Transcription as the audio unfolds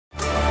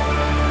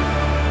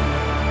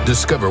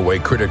Discover why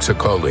critics are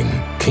calling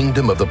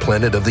Kingdom of the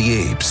Planet of the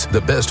Apes the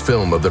best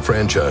film of the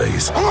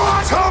franchise.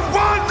 What a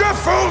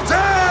wonderful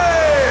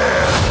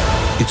day!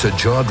 It's a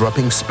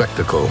jaw-dropping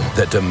spectacle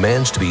that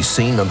demands to be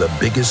seen on the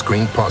biggest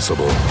screen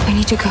possible. I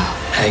need to go.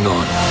 Hang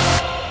on.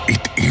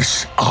 It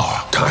is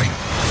our time.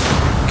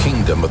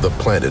 Kingdom of the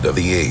Planet of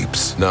the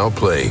Apes, now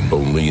playing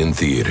only in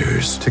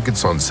theaters.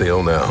 Tickets on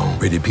sale now.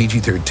 Rated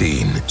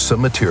PG-13.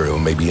 Some material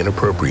may be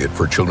inappropriate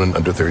for children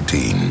under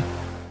 13.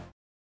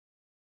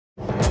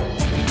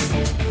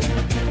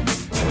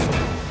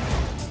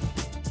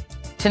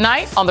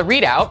 Tonight on the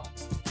ReidOut.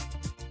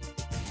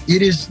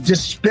 It is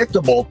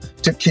despicable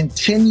to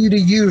continue to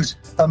use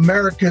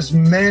America's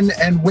men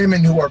and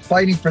women who are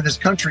fighting for this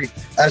country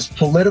as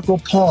political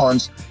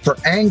pawns for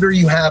anger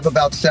you have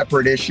about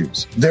separate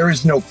issues. There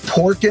is no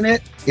pork in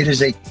it. It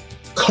is a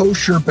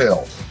kosher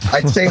bill.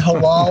 I'd say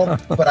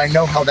halal, but I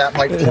know how that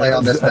might play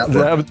on this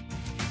network.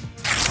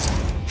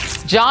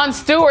 Jon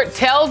Stewart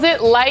tells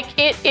it like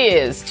it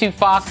is to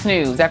Fox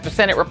News after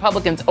Senate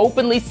Republicans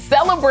openly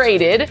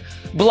celebrated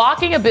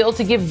blocking a bill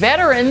to give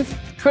veterans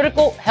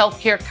critical health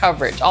care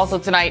coverage. Also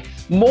tonight,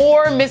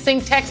 more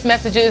missing text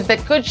messages that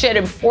could shed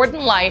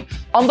important light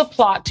on the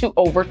plot to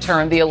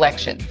overturn the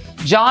election.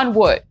 John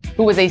Wood,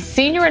 who was a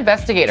senior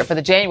investigator for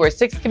the January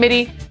 6th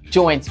committee,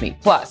 joins me.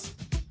 Plus,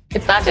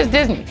 it's not just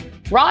Disney.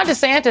 Ron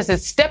DeSantis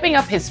is stepping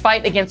up his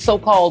fight against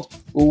so-called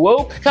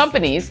woke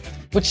companies,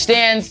 which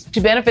stands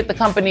to benefit the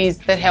companies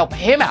that help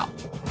him out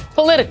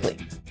politically.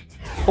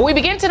 But we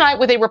begin tonight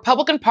with a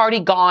Republican Party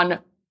gone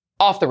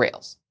off the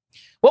rails.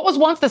 What was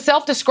once the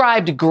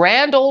self-described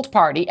grand old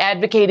party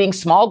advocating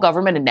small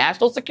government and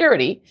national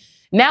security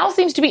now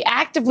seems to be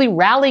actively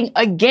rallying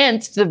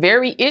against the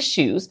very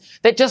issues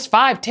that just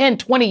 5, 10,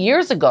 20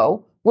 years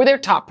ago were their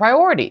top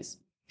priorities.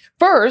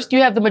 First,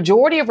 you have the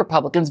majority of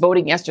Republicans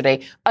voting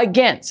yesterday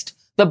against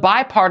the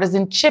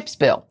bipartisan CHIPS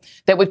bill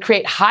that would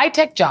create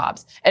high-tech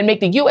jobs and make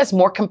the U.S.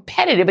 more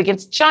competitive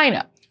against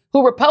China,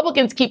 who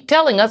Republicans keep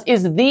telling us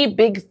is the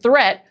big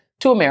threat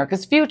to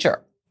America's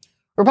future.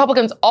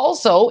 Republicans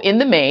also, in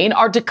the main,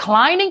 are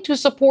declining to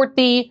support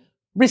the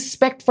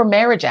Respect for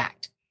Marriage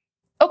Act.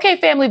 Okay,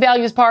 Family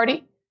Values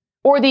Party.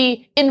 Or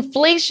the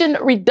Inflation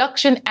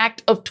Reduction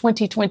Act of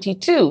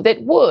 2022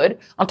 that would,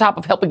 on top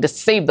of helping to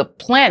save the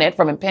planet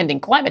from impending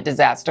climate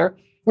disaster,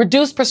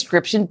 reduce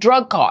prescription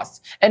drug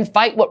costs and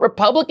fight what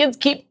Republicans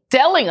keep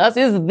telling us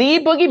is the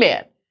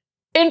boogeyman,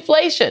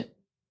 inflation.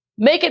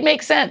 Make it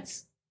make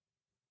sense.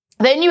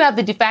 Then you have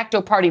the de facto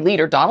party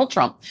leader, Donald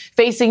Trump,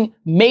 facing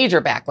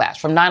major backlash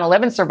from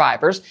 9/11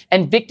 survivors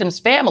and victims'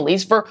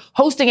 families for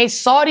hosting a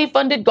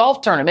Saudi-funded golf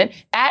tournament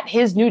at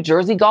his New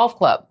Jersey golf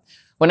club.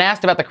 When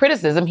asked about the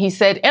criticism, he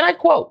said, and I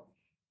quote,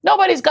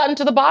 "Nobody's gotten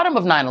to the bottom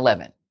of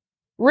 9/11.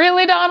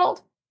 Really,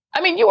 Donald?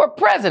 I mean, you were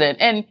president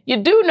and you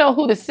do know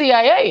who the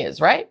CIA is,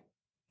 right?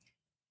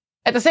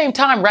 At the same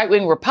time,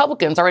 right-wing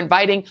Republicans are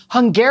inviting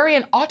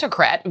Hungarian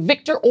autocrat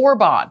Viktor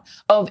Orban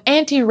of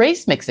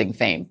anti-race mixing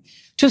fame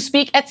to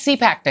speak at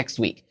CPAC next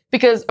week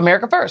because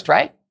America first,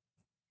 right?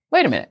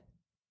 Wait a minute.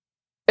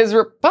 Is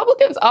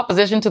Republicans'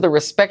 opposition to the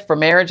Respect for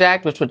Marriage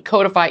Act, which would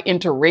codify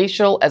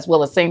interracial as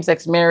well as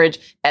same-sex marriage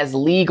as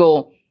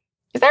legal,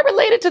 is that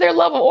related to their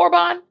love of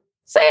Orban?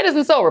 Say it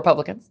isn't so,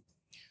 Republicans.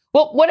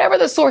 Well, whatever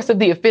the source of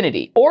the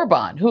affinity,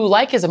 Orban, who,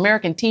 like his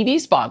American TV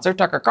sponsor,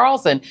 Tucker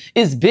Carlson,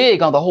 is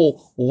big on the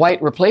whole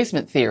white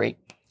replacement theory,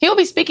 he'll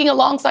be speaking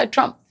alongside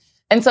Trump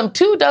and some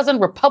 24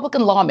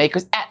 Republican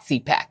lawmakers at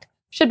CPAC.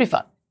 Should be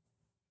fun.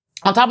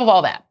 On top of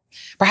all that,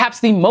 perhaps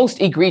the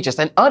most egregious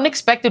and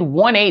unexpected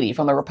 180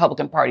 from the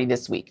Republican Party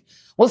this week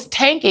was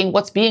tanking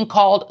what's being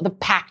called the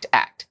PACT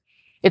Act.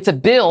 It's a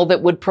bill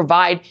that would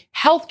provide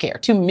health care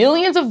to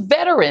millions of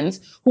veterans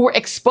who were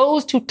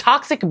exposed to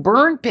toxic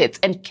burn pits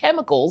and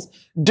chemicals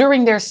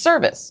during their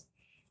service.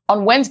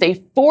 On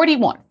Wednesday,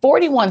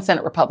 41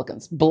 Senate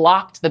Republicans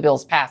blocked the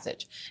bill's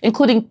passage,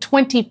 including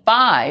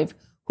 25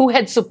 who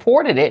had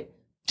supported it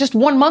just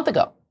 1 month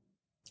ago.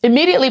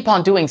 Immediately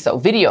upon doing so,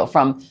 video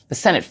from the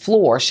Senate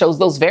floor shows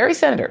those very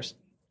senators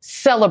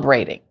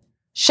celebrating,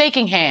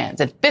 shaking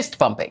hands, and fist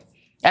bumping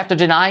after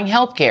denying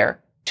health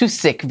care to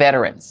sick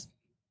veterans.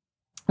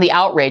 The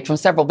outrage from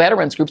several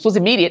veterans groups was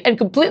immediate and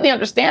completely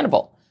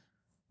understandable.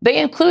 They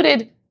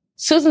included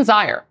Susan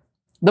Zier,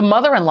 the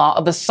mother-in-law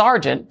of the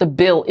sergeant the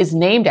bill is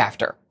named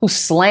after, who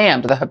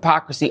slammed the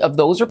hypocrisy of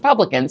those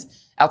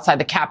Republicans outside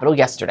the Capitol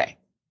yesterday.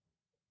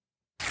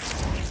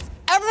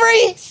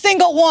 Every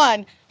single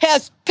one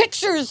has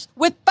pictures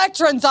with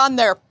veterans on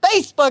their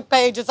Facebook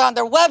pages, on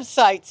their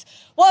websites.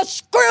 Well,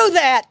 screw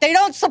that. They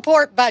don't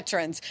support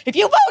veterans. If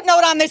you vote no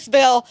on this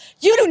bill,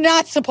 you do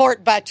not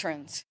support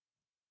veterans.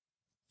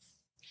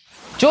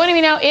 Joining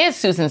me now is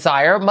Susan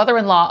Zier,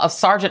 mother-in-law of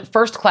Sergeant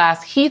First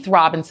Class Heath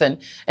Robinson,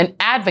 an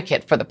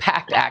advocate for the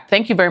PACT Act.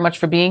 Thank you very much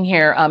for being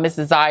here,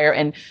 Mrs. Zier,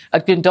 and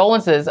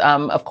condolences,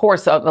 of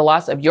course, of the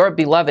loss of your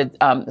beloved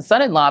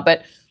son-in-law.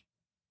 But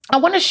I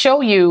want to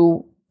show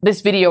you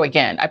this video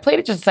again. I played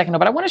it just a second ago,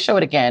 but I want to show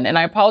it again, and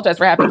I apologize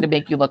for having to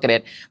make you look at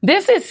it.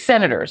 This is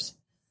senators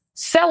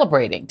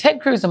celebrating,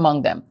 Ted Cruz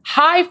among them,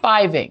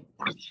 high-fiving,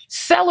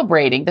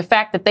 celebrating the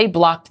fact that they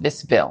blocked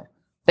this bill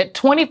that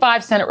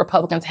 25 Senate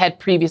Republicans had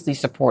previously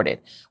supported.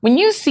 When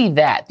you see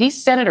that,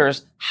 these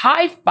senators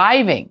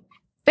high-fiving,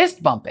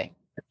 fist bumping,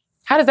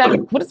 what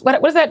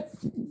does that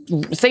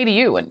say to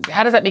you, and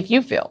how does that make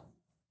you feel?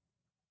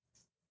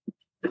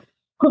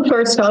 Well,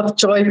 first off,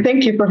 Joy,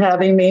 thank you for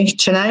having me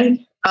tonight.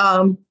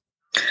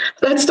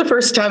 That's the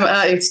first time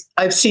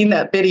I've seen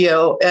that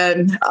video,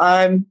 and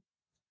I'm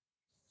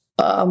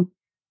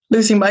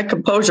losing my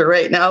composure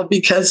right now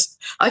because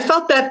I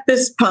felt that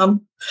fist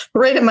pump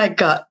right in my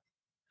gut.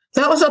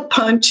 That was a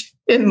punch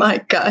in my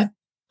gut,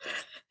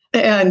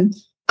 and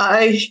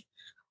I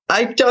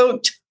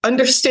don't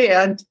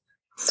understand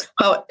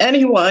how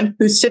anyone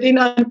who's sitting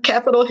on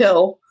Capitol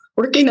Hill,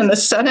 working in the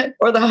Senate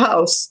or the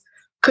House,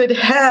 could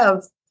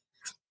have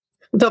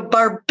the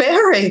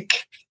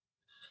barbaric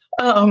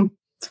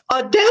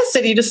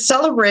audacity to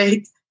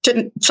celebrating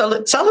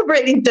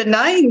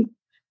denying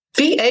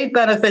VA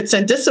benefits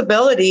and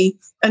disability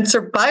and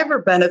survivor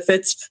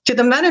benefits to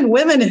the men and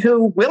women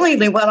who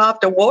willingly went off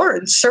to war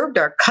and served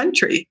our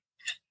country.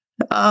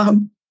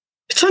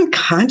 It's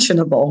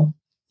unconscionable.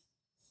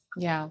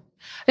 Yeah.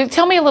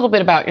 Tell me a little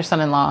bit about your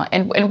son-in-law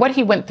and what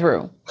he went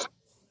through.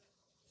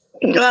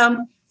 He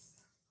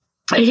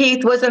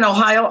was an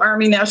Ohio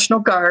Army National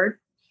Guard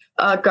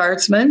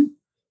guardsman.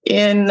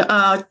 In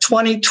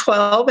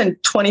 2012 and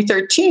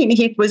 2013,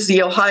 he was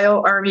the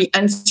Ohio Army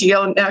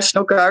NCO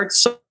National Guard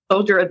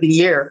Soldier of the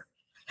Year.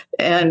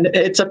 And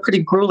it's a pretty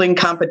grueling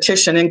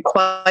competition and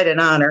quite an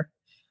honor.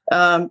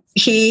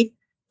 He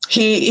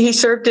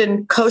served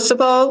in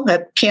Kosovo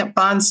at Camp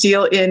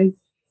Bondsteel in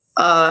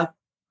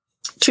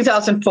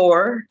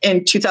 2004.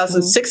 In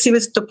 2006, he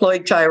was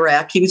deployed to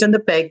Iraq. He was in the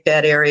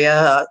Baghdad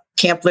area,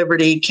 Camp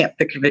Liberty, Camp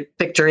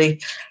Victory.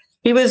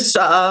 He was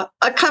a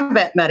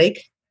combat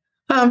medic.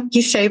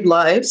 He saved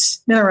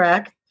lives in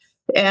Iraq,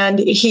 and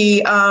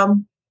he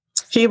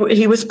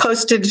was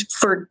posted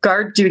for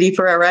guard duty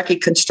for Iraqi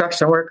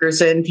construction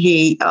workers, and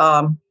he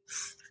at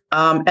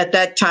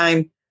that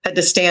time had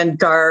to stand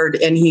guard,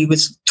 and he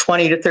was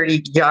 20 to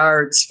 30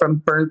 yards from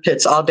burn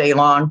pits all day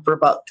long for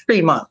about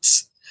 3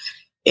 months.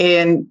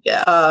 And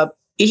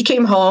he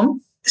came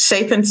home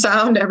safe and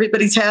sound.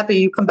 Everybody's happy.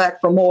 You come back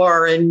from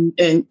war and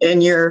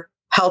you're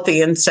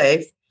healthy and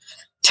safe.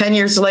 10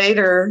 years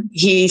later,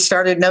 he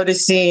started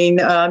noticing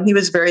he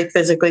was very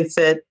physically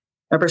fit,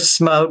 never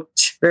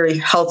smoked, very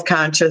health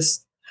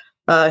conscious.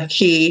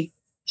 He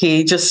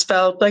just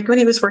felt like when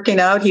he was working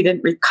out, he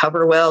didn't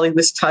recover well. He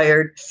was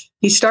tired.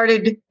 He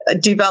started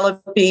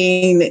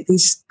developing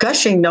these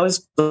gushing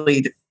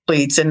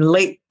nosebleeds in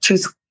late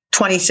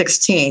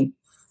 2016.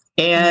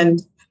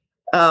 And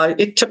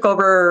it took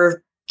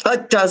over a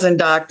dozen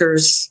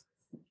doctors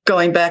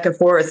going back and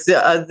forth.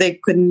 They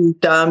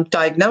couldn't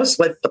diagnose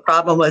what the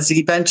problem was.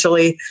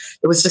 Eventually,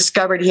 it was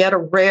discovered he had a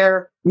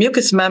rare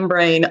mucous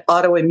membrane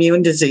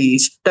autoimmune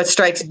disease that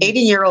strikes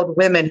 80-year-old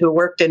women who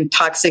worked in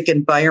toxic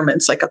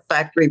environments like a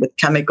factory with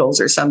chemicals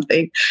or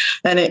something.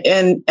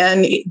 And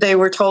they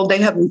were told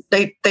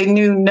they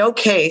knew no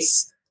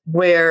case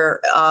where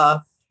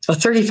a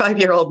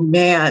 35-year-old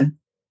man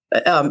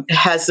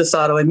has this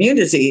autoimmune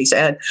disease.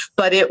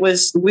 But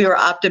we were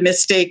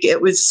optimistic it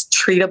was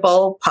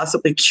treatable,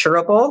 possibly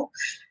curable.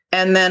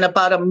 And then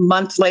about a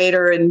month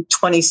later in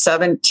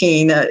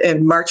 2017,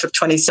 in March of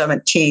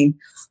 2017,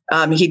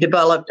 he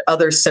developed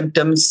other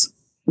symptoms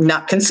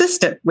not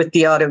consistent with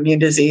the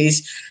autoimmune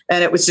disease.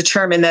 And it was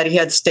determined that he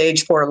had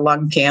stage 4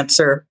 lung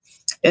cancer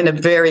in a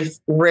very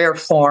rare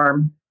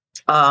form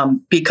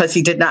because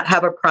he did not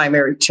have a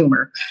primary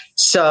tumor.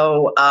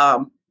 So,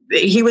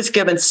 he was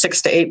given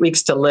 6 to 8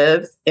 weeks to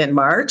live in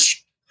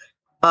March.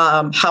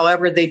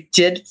 However, they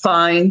did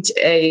find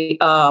a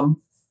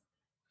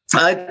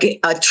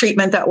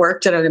treatment that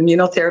worked, and an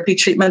immunotherapy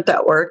treatment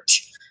that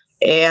worked.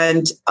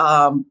 And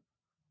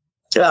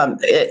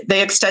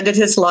they extended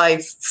his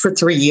life for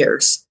 3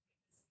 years.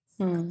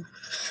 And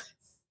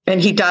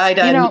he died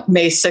on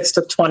May 6th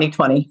of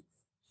 2020.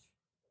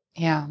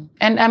 Yeah.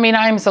 And I mean,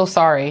 I'm so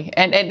sorry.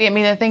 And I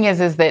mean, the thing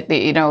is that,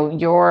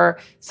 your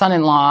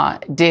son-in-law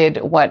did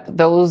what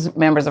those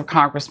members of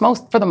Congress,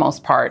 for the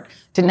most part,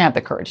 didn't have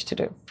the courage to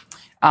do.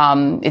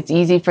 It's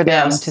easy for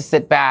them to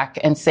sit back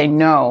and say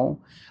no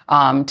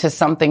to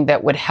something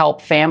that would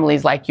help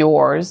families like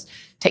yours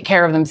take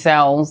care of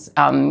themselves,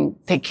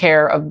 take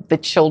care of the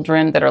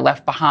children that are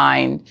left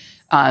behind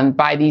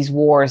by these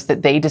wars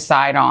that they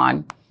decide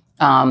on.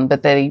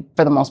 That they,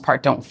 for the most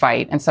part, don't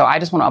fight. And so I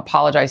just want to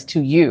apologize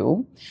to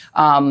you.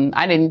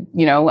 I didn't,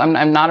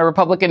 I'm not a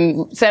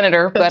Republican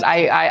senator, but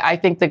I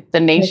think that the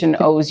nation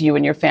owes you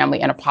and your family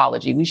an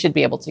apology. We should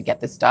be able to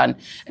get this done.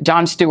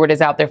 Jon Stewart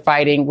is out there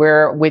fighting.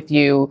 We're with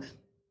you.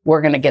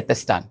 We're going to get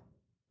this done.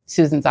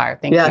 Susan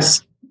Zier, thank you.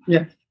 Yes.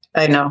 Yeah,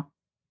 I know.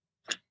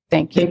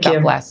 Thank you.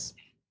 God bless.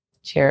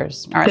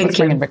 Cheers. All right, let's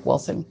bring in Rick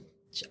Wilson.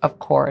 Of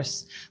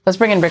course. Let's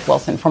bring in Rick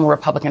Wilson, former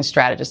Republican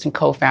strategist and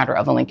co-founder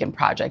of the Lincoln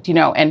Project.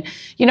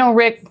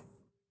 Rick,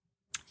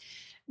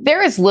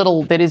 there is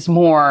little that is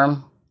more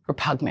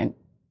repugnant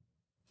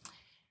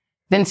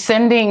than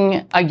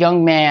sending a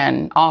young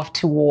man off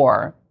to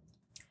war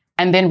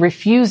and then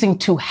refusing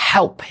to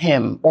help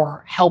him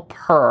or help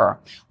her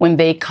when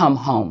they come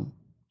home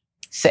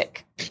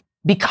sick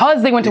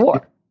because they went to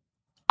war.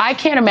 I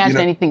can't imagine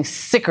anything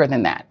sicker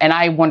than that. And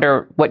I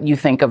wonder what you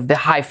think of the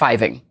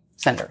high-fiving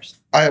senators.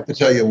 I have to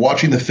tell you,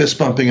 watching the fist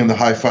bumping and the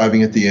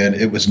high-fiving at the end,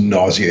 it was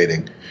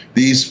nauseating.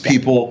 These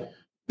people,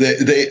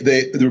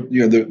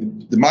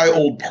 my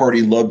old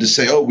party loved to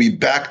say, oh, we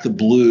back the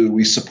blue,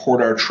 we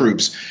support our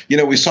troops.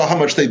 We saw how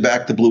much they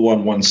backed the blue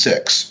on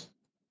 1-6.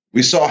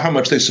 We saw how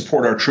much they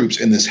support our troops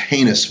in this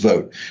heinous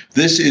vote.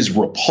 This is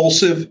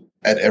repulsive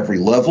at every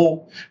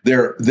level.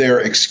 Their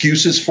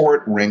excuses for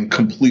it ring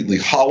completely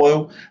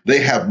hollow. They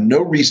have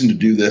no reason to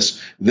do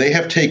this. They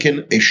have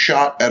taken a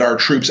shot at our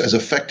troops as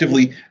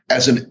effectively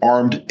as an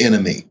armed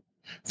enemy.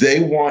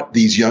 They want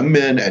these young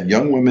men and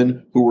young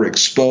women who were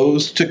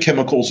exposed to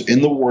chemicals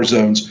in the war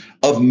zones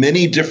of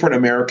many different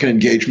American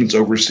engagements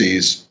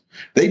overseas.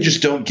 They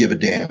just don't give a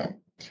damn.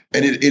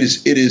 And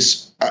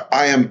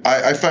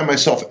I find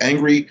myself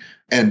angry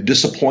and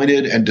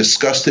disappointed and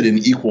disgusted in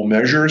equal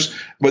measures,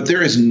 but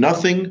there is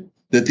nothing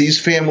that these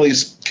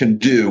families can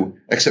do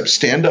except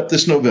stand up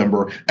this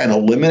November and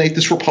eliminate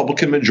this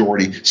Republican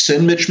majority,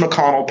 send Mitch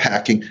McConnell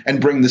packing, and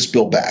bring this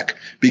bill back,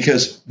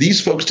 because these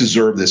folks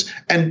deserve this.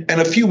 And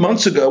a few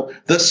months ago,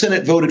 the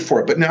Senate voted for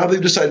it, but now they've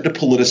decided to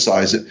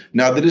politicize it.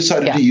 Now they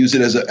decided to use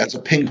it as a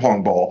ping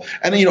pong ball.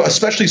 And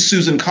especially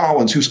Susan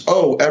Collins, who's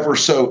ever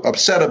so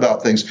upset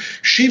about things,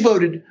 she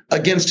voted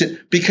against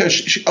it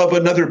because of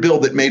another bill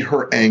that made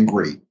her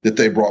angry that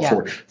they brought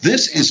forward.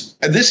 This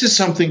is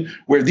something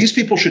where these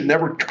people should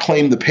never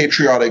claim the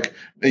patriotic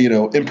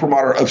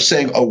imprimatur of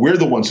saying, oh, we're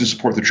the ones who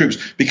support the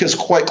troops, because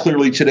quite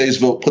clearly today's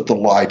vote put the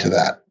lie to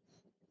that.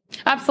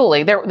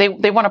 Absolutely.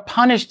 They want to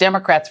punish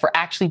Democrats for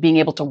actually being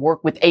able to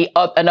work with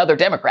another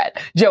Democrat,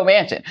 Joe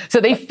Manchin.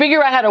 So they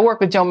figure out how to work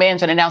with Joe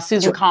Manchin, and now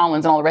Susan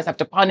Collins and all the rest have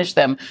to punish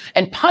them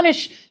and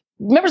punish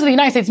members of the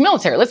United States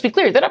military. Let's be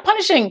clear. They're not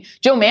punishing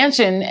Joe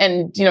Manchin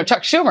and,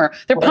 Chuck Schumer.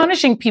 They're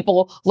punishing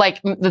people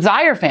like the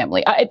Zaire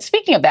family.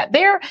 Speaking of that,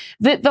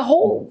 the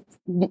whole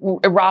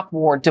Iraq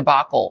war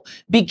debacle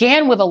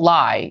began with a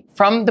lie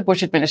from the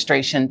Bush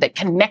administration that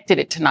connected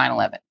it to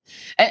 9/11.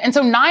 And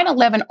so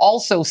 9/11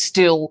 also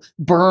still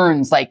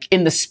burns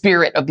in the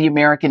spirit of the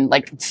American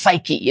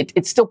psyche.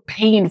 It's still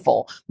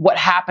painful what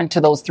happened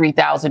to those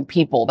 3,000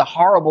 people, the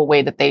horrible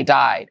way that they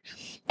died.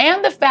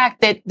 And the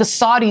fact that the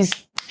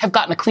Saudis have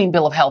gotten a clean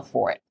bill of health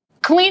for it.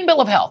 Clean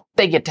bill of health.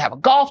 They get to have a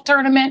golf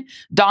tournament.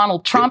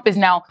 Donald Trump is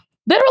now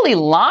literally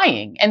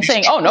lying and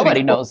saying, oh,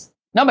 nobody knows.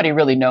 Nobody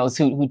really knows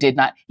who did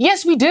not.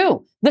 Yes, we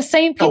do. The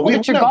same people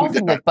that you're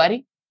golfing with,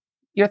 buddy.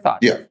 Your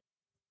thoughts? Yeah.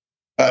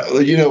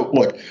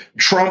 Look,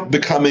 Trump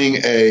becoming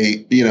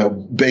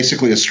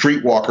basically a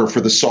streetwalker for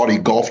the Saudi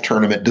golf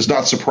tournament does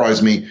not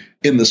surprise me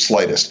in the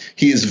slightest.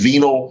 He is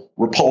venal,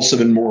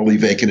 repulsive, and morally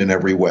vacant in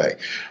every way.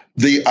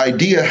 The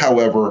idea,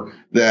 however,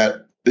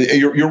 that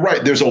you're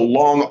right, there's a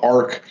long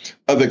arc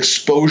of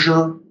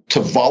exposure to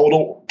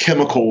volatile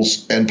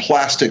chemicals and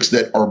plastics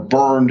that are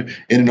burned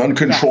in an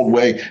uncontrolled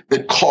way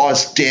that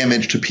cause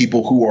damage to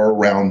people who are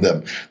around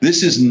them.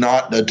 This is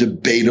not a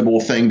debatable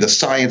thing. The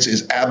science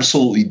is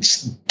absolutely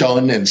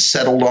done and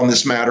settled on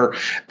this matter.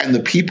 And the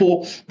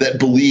people that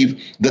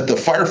believe that the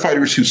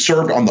firefighters who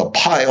served on the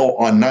pile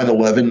on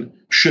 9/11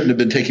 shouldn't have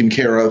been taken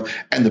care of,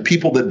 and the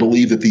people that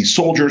believe that these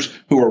soldiers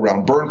who are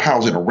around burn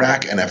piles in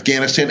Iraq and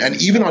Afghanistan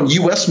and even on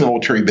U.S.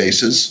 military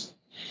bases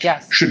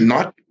should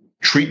not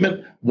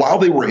treatment while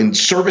they were in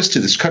service to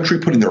this country,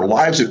 putting their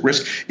lives at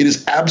risk. It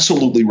is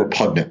absolutely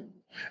repugnant.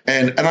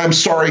 And I'm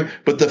sorry,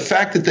 but the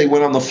fact that they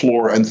went on the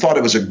floor and thought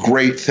it was a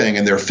great thing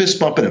and they're fist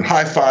bumping and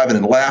high fiving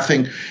and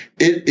laughing,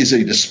 it is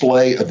a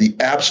display of the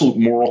absolute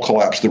moral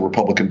collapse of the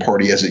Republican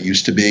Party as it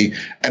used to be,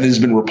 and it has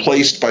been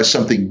replaced by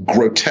something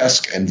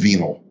grotesque and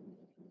venal.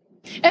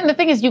 And the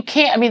thing is, you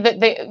can't,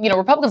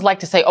 Republicans like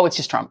to say, oh, it's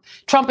just Trump.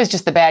 Trump is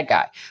just the bad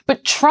guy.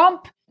 But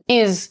Trump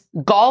is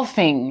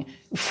golfing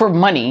for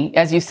money,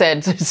 as you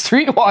said,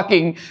 street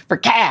walking for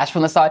cash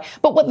from the side.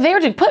 But what they're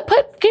doing, can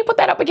you put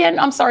that up again?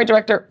 I'm sorry,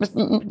 director,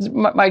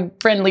 my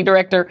friendly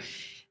director.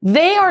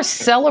 They are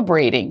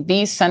celebrating,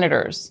 these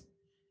senators,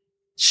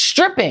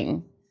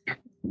 stripping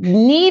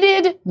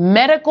needed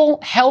medical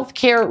health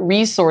care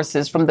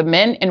resources from the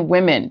men and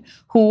women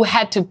who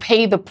had to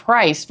pay the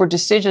price for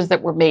decisions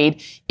that were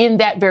made in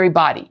that very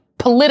body.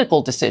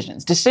 Political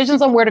decisions.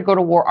 Decisions on where to go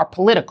to war are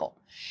political.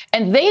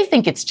 And they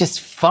think it's just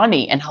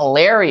funny and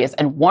hilarious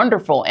and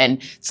wonderful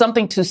and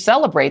something to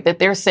celebrate that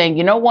they're saying,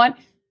 you know what?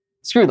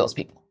 Screw those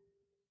people.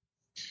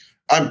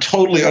 I'm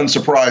totally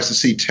unsurprised to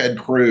see Ted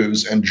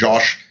Cruz and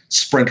Josh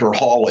Sprinter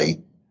Hawley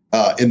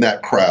in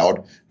that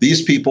crowd.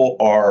 These people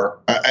are,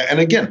 and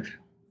again,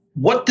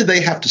 what do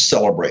they have to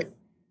celebrate?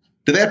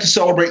 Do they have to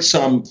celebrate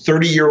some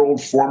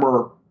 30-year-old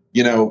former,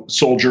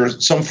 soldier,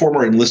 some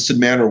former enlisted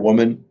man or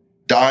woman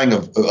dying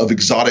of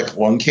exotic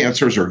lung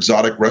cancers or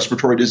exotic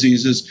respiratory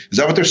diseases? Is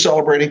that what they're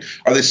celebrating?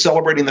 Are they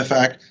celebrating the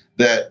fact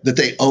that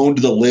they owned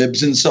the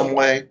libs in some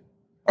way?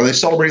 Are they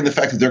celebrating the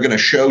fact that they're going to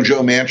show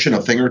Joe Manchin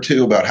a thing or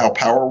two about how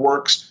power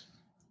works?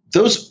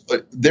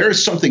 There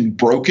is something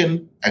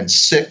broken and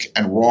sick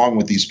and wrong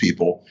with these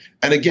people.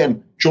 And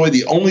again, Joy,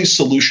 the only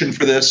solution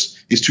for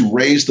this is to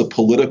raise the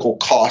political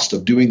cost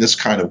of doing this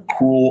kind of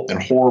cruel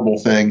and horrible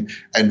thing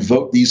and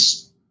vote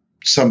these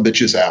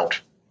sumbitches out.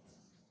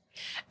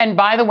 And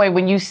by the way,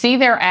 when you see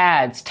their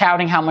ads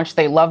touting how much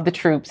they love the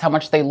troops, how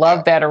much they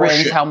love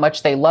veterans, how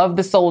much they love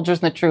the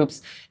soldiers and the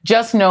troops,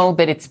 just know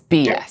that it's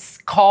BS. Yeah.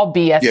 Call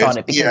BS on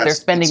it because they're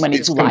spending money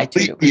to lie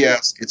to you.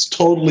 Yes, it's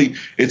totally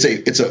it's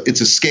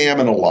a scam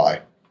and a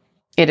lie.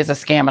 It is a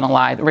scam and a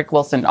lie. Rick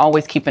Wilson,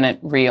 always keeping it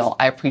real.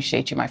 I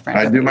appreciate you, my friend.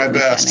 I do my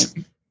best.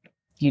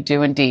 You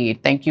do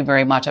indeed. Thank you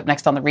very much. Up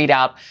next on the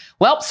ReidOut.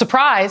 Well,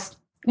 surprise,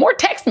 more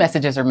text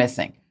messages are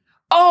missing.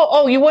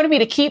 Oh, you wanted me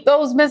to keep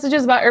those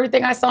messages about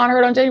everything I saw and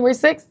heard on January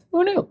 6th?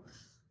 Who knew?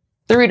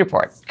 The Reid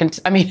Report,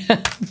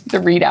 the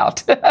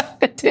ReidOut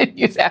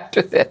continues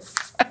after this.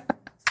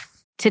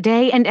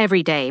 Today and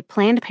every day,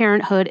 Planned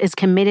Parenthood is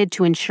committed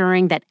to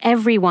ensuring that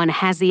everyone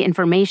has the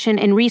information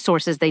and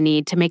resources they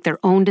need to make their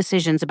own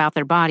decisions about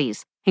their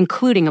bodies,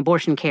 including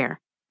abortion care.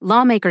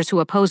 Lawmakers who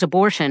oppose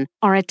abortion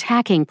are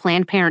attacking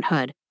Planned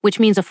Parenthood, which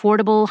means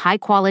affordable,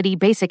 high-quality,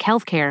 basic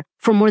health care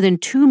for more than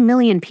 2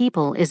 million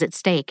people is at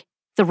stake.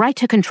 The right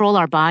to control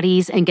our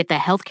bodies and get the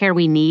health care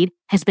we need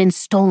has been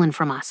stolen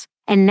from us.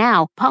 And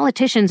now,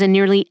 politicians in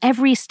nearly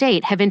every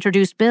state have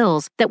introduced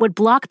bills that would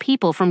block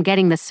people from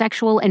getting the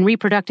sexual and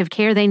reproductive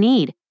care they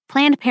need.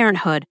 Planned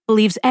Parenthood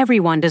believes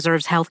everyone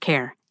deserves health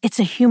care. It's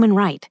a human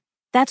right.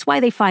 That's why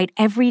they fight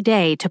every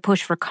day to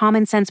push for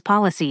common-sense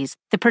policies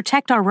that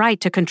protect our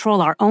right to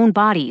control our own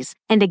bodies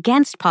and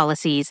against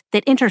policies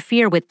that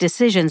interfere with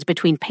decisions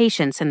between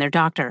patients and their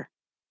doctor.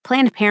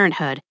 Planned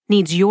Parenthood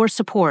needs your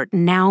support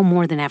now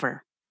more than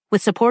ever.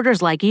 With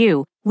supporters like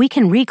you, we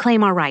can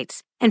reclaim our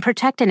rights and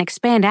protect and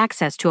expand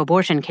access to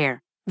abortion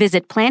care.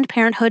 Visit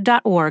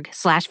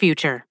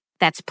PlannedParenthood.org/future.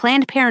 That's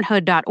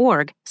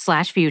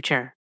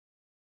PlannedParenthood.org/future.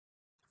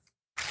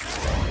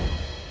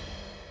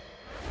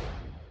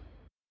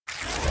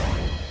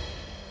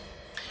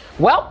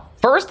 Well,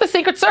 first the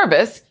Secret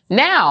Service,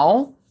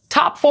 now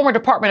top former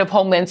Department of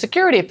Homeland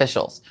Security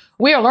officials.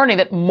 We are learning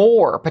that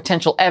more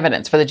potential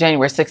evidence for the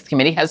January 6th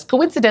committee has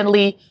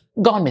coincidentally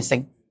gone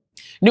missing.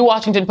 New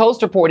Washington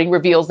Post reporting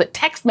reveals that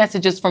text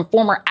messages from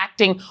former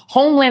acting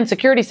Homeland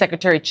Security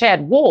Secretary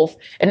Chad Wolf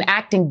and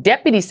acting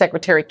Deputy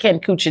Secretary Ken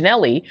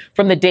Cuccinelli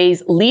from the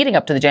days leading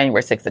up to the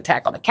January 6th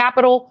attack on the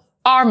Capitol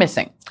are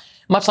missing.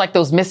 Much like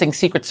those missing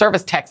Secret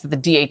Service texts that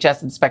the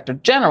DHS Inspector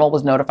General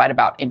was notified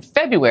about in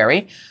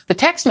February, the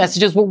text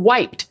messages were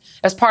wiped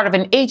as part of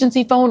an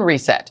agency phone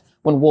reset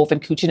when Wolf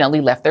and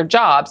Cuccinelli left their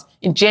jobs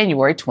in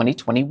January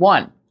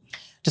 2021.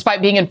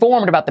 Despite being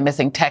informed about the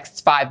missing texts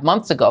 5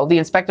 months ago, the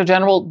Inspector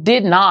General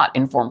did not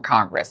inform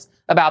Congress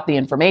about the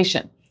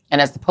information.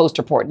 And as the Post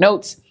report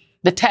notes,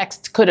 the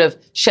texts could have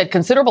shed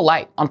considerable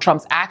light on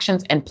Trump's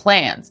actions and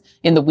plans.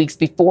 In the weeks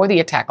before the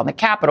attack on the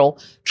Capitol,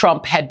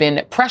 Trump had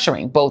been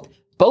pressuring both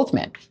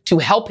men to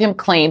help him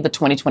claim the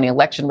 2020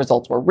 election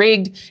results were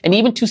rigged and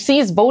even to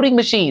seize voting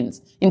machines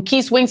in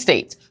key swing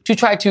states to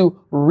try to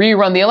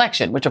rerun the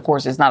election, which of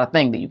course is not a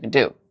thing that you can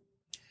do.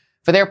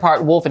 For their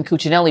part, Wolf and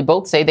Cuccinelli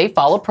both say they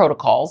followed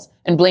protocols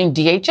and blame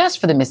DHS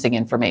for the missing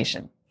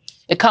information.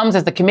 It comes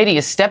as the committee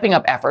is stepping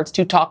up efforts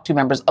to talk to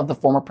members of the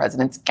former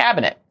president's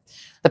cabinet.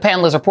 The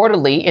panel is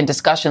reportedly in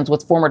discussions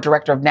with former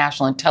Director of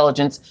National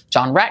Intelligence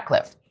John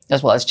Ratcliffe,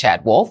 as well as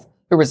Chad Wolf,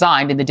 who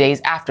resigned in the days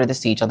after the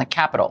siege on the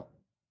Capitol.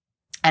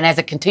 And as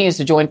it continues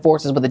to join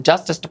forces with the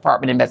Justice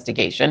Department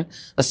investigation,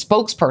 a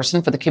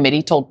spokesperson for the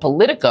committee told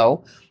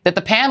Politico that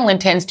the panel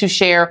intends to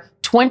share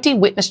 20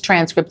 witness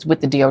transcripts with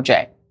the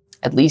DOJ,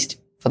 at least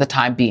for the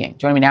time being.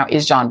 Joining me now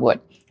is John Wood,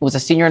 who was a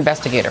senior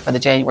investigator for the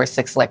January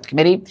 6th Select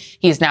Committee.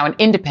 He is now an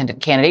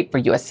independent candidate for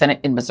U.S. Senate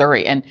in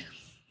Missouri. And,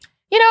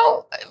 you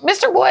know,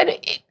 Mr. Wood,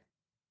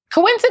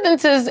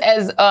 coincidences,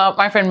 as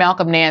my friend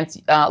Malcolm Nance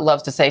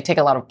loves to say, take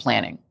a lot of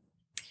planning.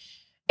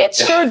 It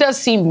sure does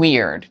seem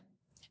weird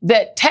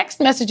that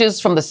text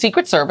messages from the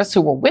Secret Service,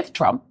 who were with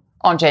Trump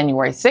on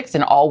January 6th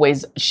and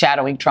always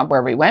shadowing Trump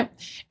wherever he went,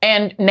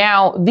 and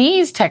now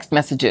these text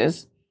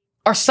messages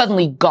are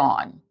suddenly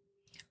gone.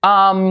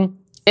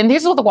 And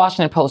this is what the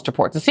Washington Post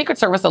reports. The Secret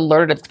Service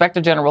alerted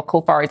Inspector General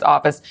Kofari's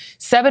office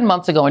 7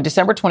 months ago in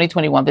December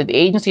 2021 that the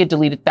agency had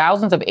deleted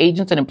thousands of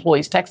agents and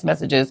employees' text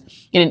messages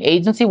in an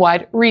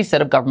agency-wide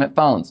reset of government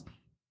phones.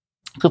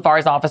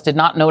 Kofari's office did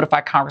not notify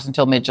Congress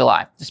until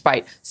mid-July,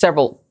 despite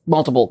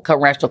multiple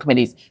congressional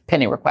committees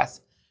pending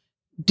requests.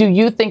 Do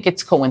you think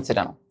it's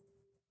coincidental?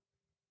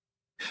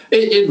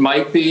 It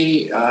might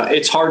be.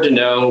 It's hard to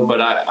know,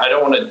 but I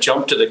don't want to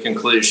jump to the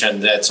conclusion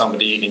that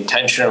somebody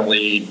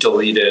intentionally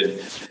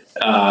deleted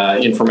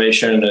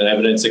information and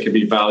evidence that could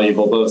be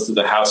valuable both to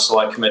the House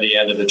Select Committee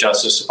and to the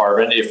Justice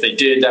Department. If they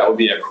did, that would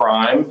be a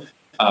crime,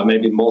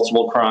 maybe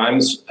multiple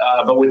crimes.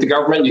 But with the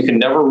government, you can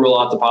never rule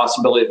out the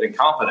possibility of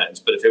incompetence.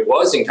 But if it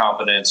was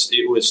incompetence,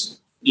 it was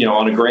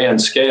on a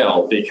grand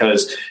scale,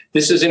 because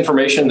this is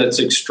information that's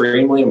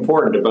extremely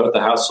important to both the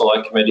House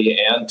Select Committee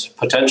and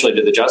potentially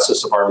to the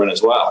Justice Department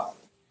as well.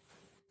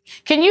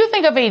 Can you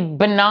think of a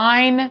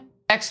benign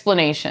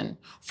explanation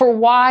for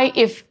why,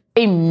 if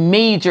a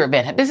major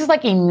event, this is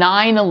like a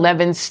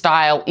 9/11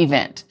 style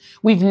event,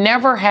 we've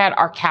never had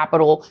our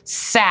Capitol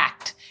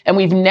sacked and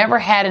we've never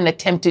had an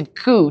attempted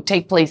coup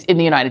take place in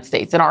the United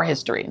States in our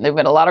history. And there've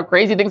been a lot of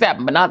crazy things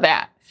happen, but not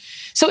that.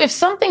 So if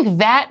something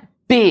that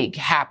big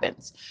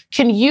happens,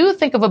 can you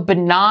think of a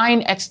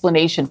benign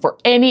explanation for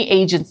any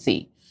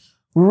agency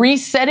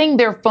resetting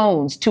their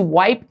phones to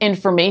wipe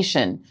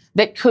information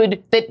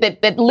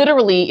that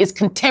literally is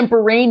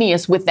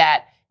contemporaneous with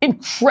that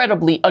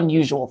incredibly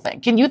unusual thing?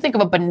 Can you think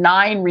of a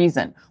benign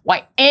reason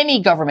why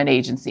any government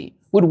agency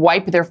would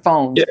wipe their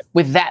phones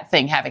with that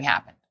thing having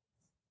happened?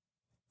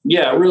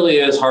 Yeah, it really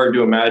is hard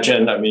to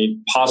imagine. I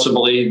mean,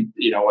 possibly,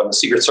 on the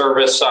Secret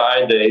Service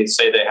side, they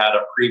say they had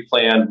a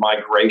pre-planned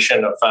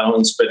migration of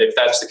phones. But if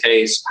that's the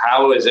case,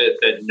 how is it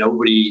that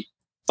nobody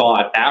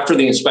thought, after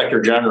the Inspector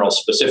General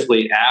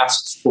specifically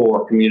asked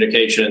for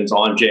communications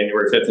on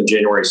January 5th and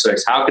January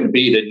 6th, how can it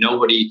be that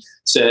nobody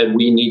said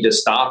we need to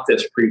stop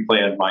this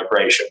pre-planned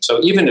migration? So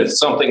even if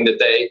something that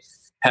they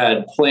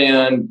had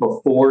planned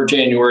before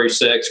January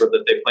 6th or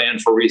that they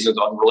planned for reasons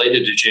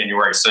unrelated to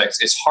January 6th,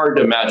 it's hard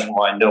to imagine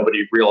why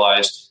nobody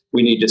realized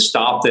we need to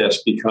stop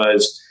this,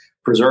 because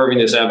preserving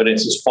this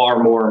evidence is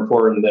far more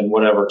important than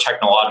whatever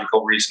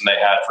technological reason they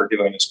had for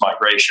doing this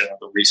migration or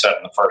the reset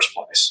in the first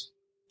place.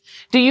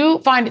 Do you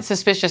find it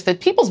suspicious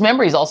that people's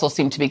memories also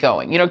seem to be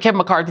going? Kevin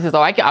McCarthy says,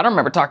 I don't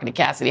remember talking to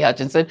Cassidy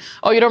Hutchinson.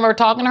 Oh, you don't remember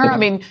talking to her? I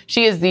mean,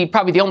 she is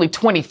probably the only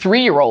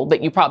 23-year-old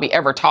that you probably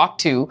ever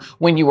talked to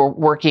when you were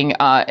working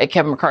at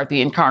Kevin McCarthy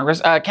in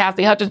Congress.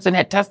 Cassidy Hutchinson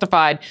had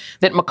testified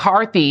that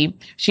McCarthy,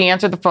 she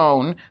answered the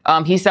phone,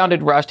 he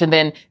sounded rushed, and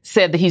then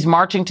said that he's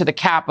marching to the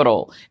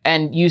Capitol.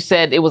 And you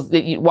said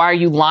why are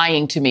you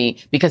lying to me?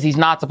 Because he's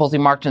not supposed to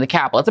be marching to the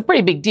Capitol. It's a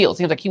pretty big deal. It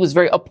seems like he was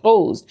very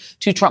opposed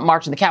to Trump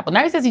marching to the Capitol.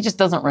 Now he says he just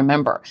doesn't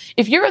remember.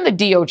 If you're in the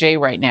DOJ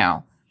right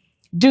now,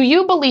 do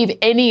you believe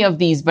any of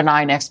these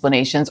benign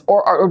explanations,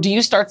 or do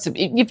you start,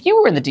 if you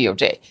were in the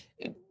DOJ,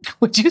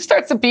 would you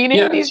start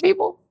subpoenaing these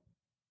people?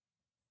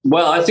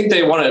 Well, I think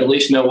they want to at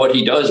least know what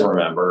he does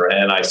remember.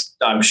 And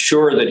I'm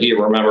sure that he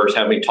remembers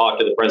having talked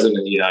to the President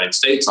of the United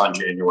States on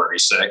January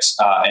 6th,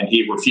 and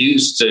he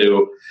refused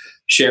to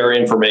share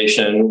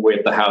information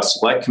with the House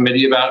Select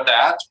Committee about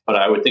that. But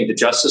I would think the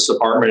Justice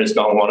Department is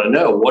going to want to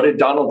know, what did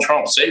Donald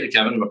Trump say to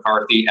Kevin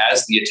McCarthy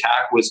as the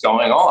attack was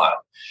going on?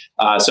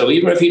 So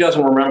even if he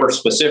doesn't remember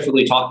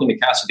specifically talking to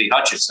Cassidy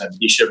Hutchinson,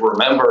 he should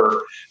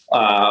remember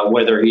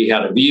whether he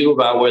had a view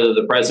about whether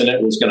the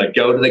president was going to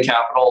go to the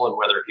Capitol and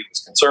whether he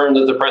was concerned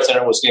that the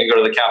president was going to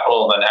go to the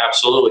Capitol. Then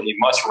absolutely, he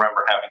must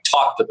remember having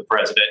talked to the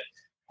president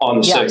on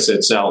the 6th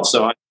itself.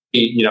 So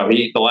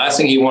the last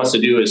thing he wants to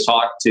do is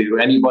talk to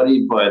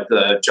anybody, but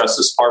the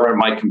Justice Department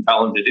might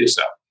compel him to do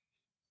so.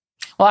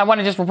 Well, I want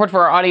to just report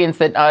for our audience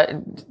that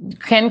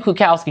Ken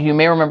Klukowski, who you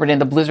may remember in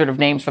the blizzard of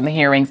names from the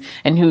hearings,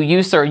 and who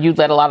you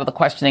led a lot of the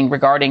questioning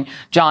regarding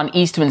John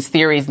Eastman's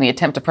theories and the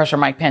attempt to pressure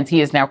Mike Pence.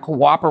 He is now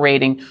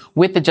cooperating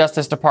with the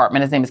Justice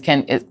Department. His name is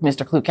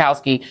Mr.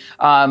 Klukowski.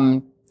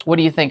 What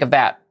do you think of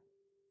that?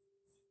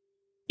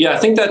 Yeah, I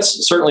think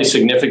that's certainly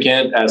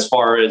significant as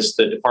far as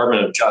the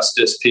Department of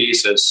Justice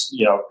piece. As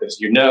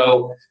you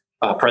know,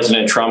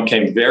 President Trump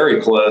came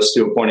very close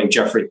to appointing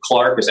Jeffrey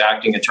Clark as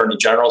acting attorney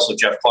general. So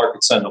Jeff Clark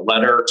could send a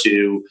letter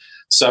to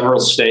several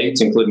states,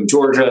 including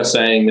Georgia,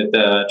 saying that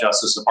the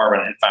Justice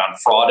Department had found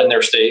fraud in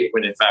their state,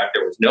 when in fact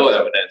there was no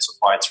evidence of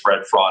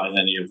widespread fraud in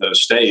any of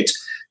those states.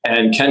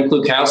 And Ken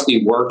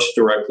Klukowski worked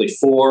directly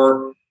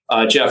for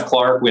Jeff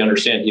Clark. We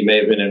understand he may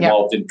have been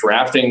involved in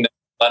drafting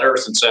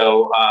letters. And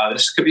so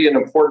this could be an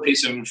important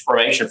piece of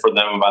information for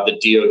them about the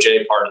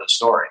DOJ part of the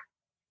story.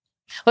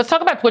 Let's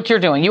talk about what you're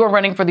doing. You are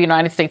running for the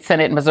United States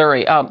Senate in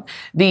Missouri.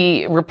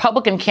 The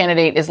Republican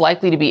candidate is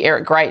likely to be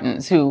Eric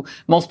Greitens, who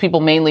most people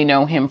mainly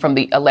know him from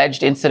the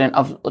alleged incident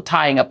of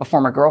tying up a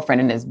former girlfriend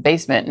in his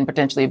basement and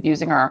potentially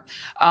abusing her.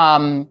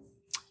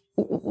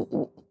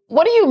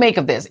 What do you make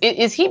of this?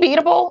 Is he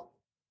beatable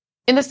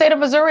in the state of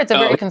Missouri? It's a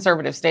very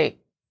conservative state.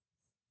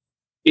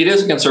 It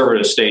is a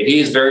conservative state. He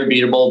is very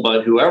beatable,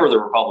 but whoever the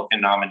Republican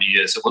nominee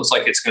is, it looks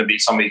like it's going to be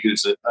somebody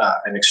who's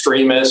an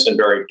extremist and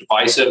very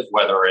divisive,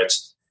 whether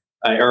it's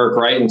Eric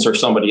Greitens or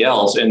somebody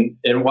else.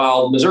 And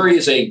while Missouri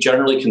is a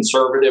generally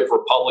conservative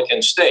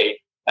Republican state,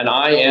 and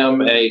I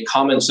am a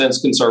common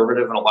sense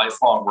conservative and a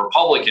lifelong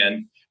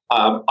Republican,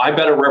 I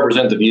better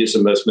represent the views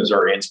of most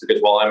Missourians,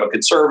 because while I'm a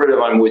conservative,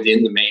 I'm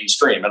within the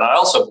mainstream. And I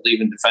also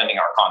believe in defending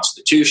our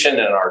Constitution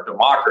and our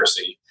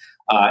democracy.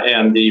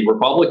 And the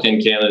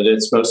Republican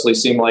candidates mostly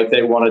seem like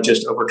they want to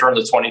just overturn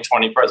the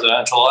 2020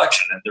 presidential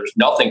election. And there's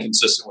nothing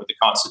consistent with the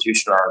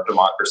Constitution or our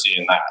democracy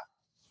in that.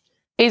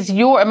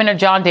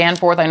 John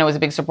Danforth, I know, is a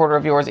big supporter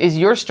of yours. Is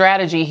your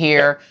strategy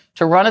here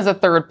to run as a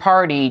third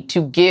party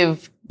to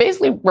give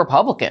basically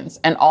Republicans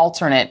an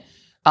alternate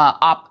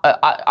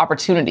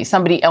opportunity,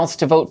 somebody else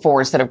to vote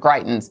for instead of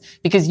Greitens,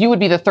 because you would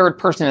be the third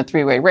person in a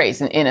three-way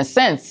race. And in a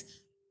sense,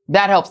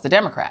 that helps the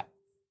Democrat.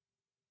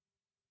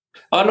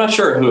 I'm not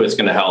sure who it's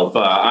going to help.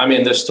 I'm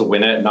in this to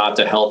win it, not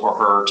to help or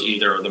hurt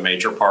either of the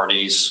major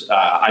parties.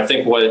 I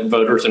think what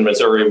voters in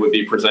Missouri would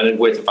be presented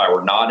with if I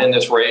were not in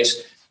this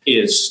race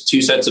is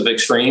two sets of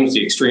extremes,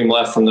 the extreme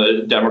left from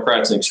the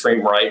Democrats and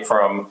extreme right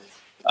from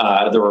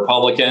the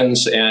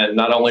Republicans. And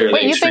not only are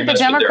they you think the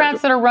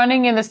Democrats that are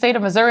running in the state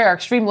of Missouri are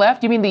extreme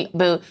left? You mean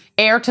the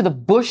heir to the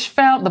Bush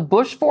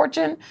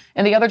fortune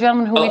and the other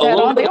gentleman who we've had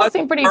on? They all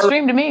seem pretty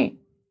extreme to me.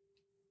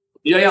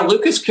 Yeah.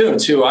 Lucas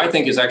Kunce, who I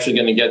think is actually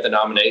going to get the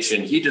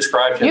nomination, he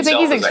described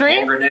himself as a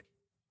hand grenade.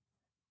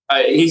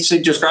 He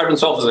described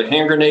himself as a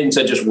hand grenade and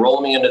said, just roll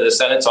me into the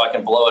Senate so I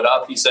can blow it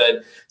up. He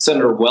said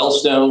Senator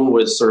Wellstone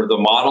was sort of the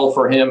model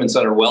for him, and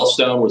Senator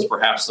Wellstone was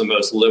perhaps the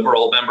most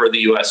liberal member of the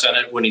U.S.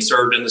 Senate when he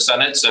served in the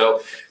Senate.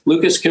 So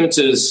Lucas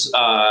Kunce's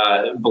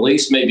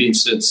beliefs may be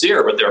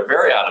sincere, but they're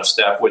very out of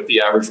step with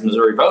the average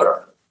Missouri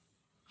voter.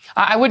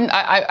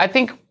 I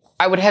think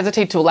I would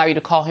hesitate to allow you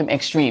to call him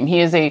extreme. He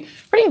is a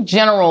pretty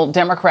general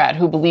Democrat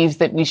who believes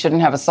that we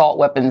shouldn't have assault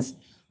weapons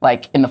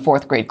like in the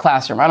fourth grade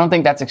classroom. I don't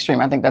think that's extreme.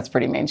 I think that's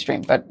pretty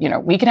mainstream. But,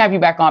 we can have you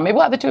back on. Maybe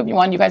we'll have the two of you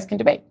on. You guys can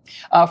debate.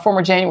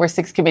 Former January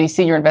 6th Committee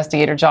Senior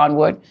Investigator John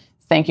Wood,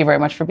 thank you very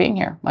much for being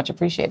here. Much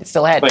appreciated.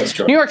 Still ahead. Thanks,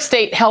 George. New York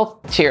State Health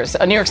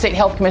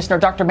Commissioner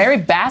Dr. Mary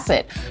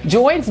Bassett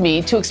joins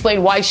me to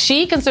explain why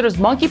she considers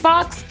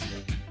monkeypox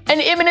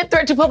an imminent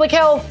threat to public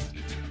health.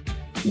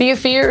 Be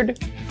feared.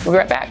 We'll be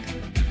right back.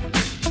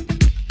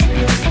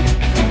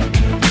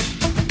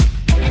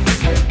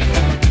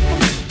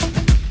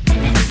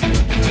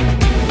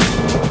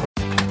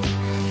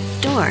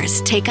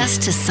 Doors take us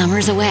to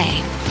summers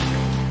away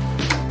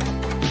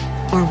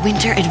or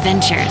winter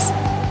adventures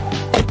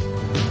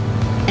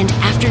and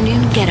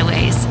afternoon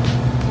getaways.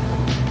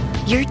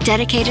 Your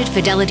dedicated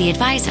Fidelity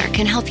advisor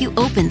can help you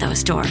open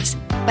those doors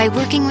by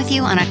working with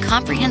you on a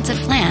comprehensive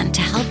plan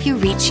to help you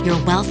reach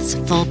your wealth's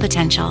full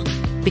potential,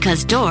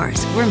 because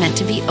doors were meant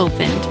to be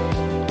opened.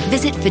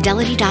 Visit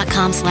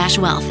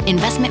fidelity.com/wealth.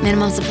 Investment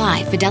minimum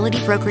supply.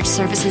 Fidelity Brokerage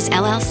Services,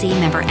 LLC,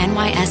 member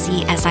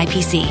NYSE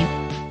SIPC.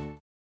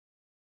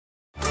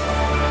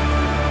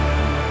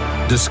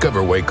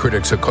 Discover why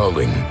critics are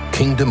calling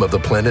Kingdom of the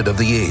Planet of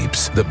the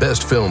Apes the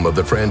best film of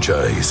the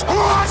franchise.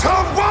 What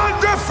a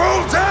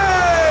wonderful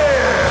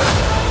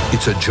day!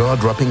 It's a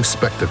jaw-dropping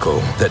spectacle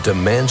that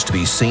demands to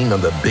be seen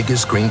on the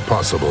biggest screen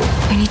possible.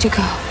 I need to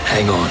go.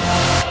 Hang on.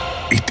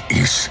 It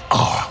is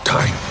our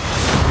time.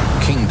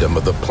 Kingdom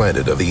of the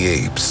Planet of the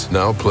Apes,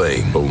 now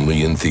playing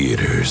only in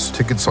theaters.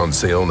 Tickets on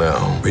sale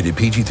now. Rated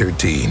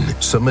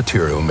PG-13. Some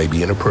material may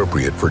be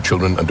inappropriate for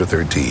children under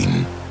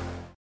 13.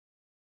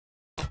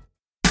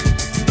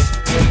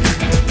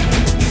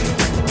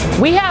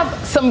 We have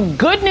some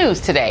good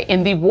news today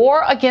in the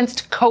war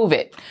against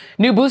COVID.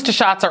 New booster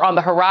shots are on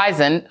the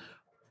horizon.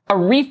 A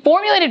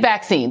reformulated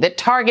vaccine that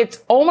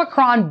targets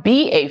Omicron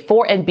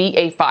BA4 and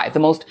BA5, the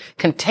most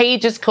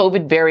contagious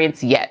COVID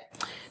variants yet.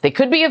 They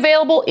could be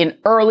available in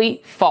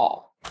early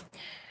fall.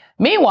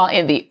 Meanwhile,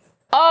 in the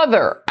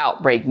other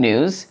outbreak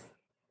news,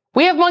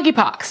 we have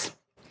monkeypox.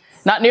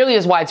 Not nearly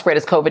as widespread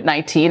as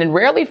COVID-19 and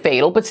rarely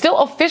fatal, but still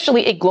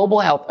officially a global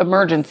health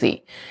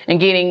emergency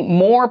and gaining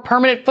more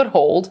permanent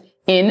foothold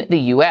in the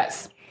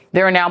U.S.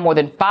 There are now more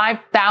than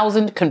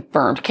 5,000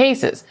 confirmed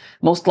cases,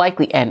 most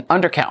likely an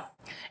undercount.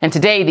 And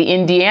today, the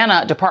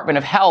Indiana Department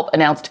of Health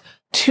announced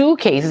 2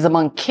 cases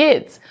among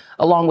kids,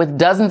 along with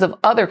dozens of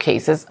other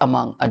cases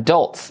among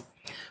adults.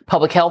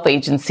 Public health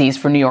agencies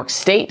for New York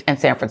State and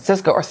San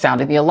Francisco are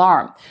sounding the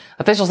alarm.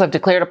 Officials have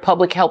declared a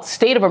public health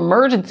state of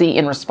emergency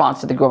in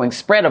response to the growing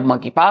spread of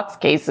monkeypox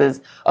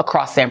cases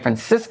across San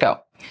Francisco.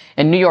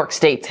 And New York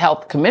State's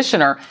health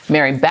commissioner,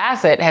 Mary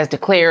Bassett, has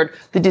declared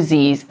the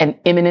disease an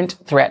imminent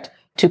threat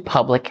to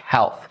public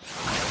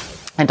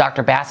health. And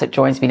Dr. Bassett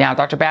joins me now.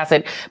 Dr.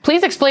 Bassett,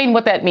 please explain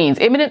what that means.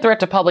 Imminent threat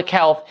to public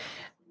health.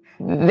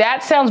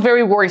 That sounds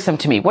very worrisome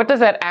to me. What does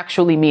that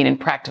actually mean in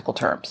practical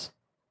terms?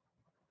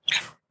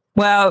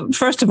 Well,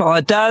 first of all,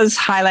 it does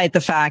highlight the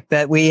fact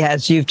that we,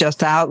 as you've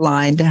just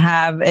outlined,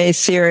 have a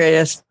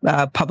serious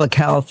public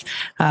health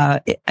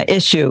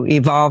issue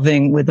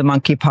evolving with the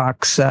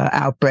monkeypox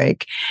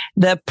outbreak.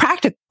 The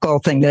practical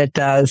thing that it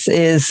does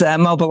is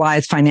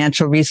mobilize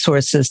financial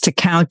resources to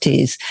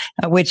counties,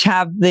 which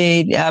have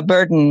the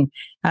burden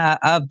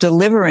of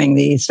delivering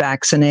these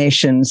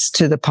vaccinations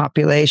to the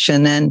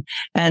population.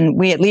 And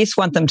we at least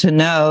want them to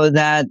know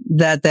that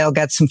they'll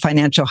get some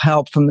financial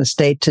help from the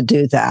state to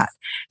do that.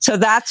 So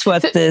that's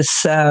what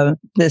this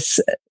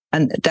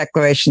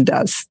declaration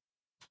does.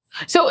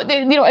 So,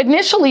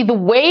 initially, the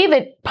way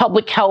that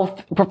public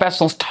health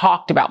professionals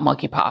talked about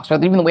monkeypox, or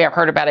even the way I've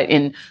heard about it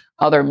in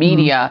other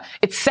media,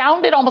 it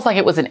sounded almost like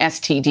it was an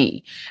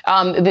STD.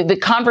 The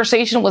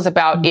conversation was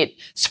about it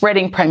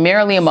spreading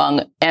primarily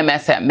among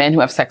MSM, men who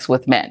have sex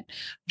with men,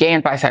 gay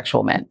and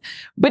bisexual men.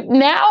 But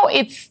now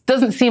it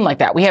doesn't seem like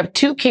that. We have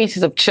 2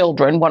 cases of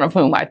children, one of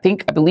whom I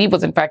believe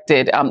was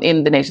infected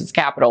in the nation's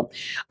capital.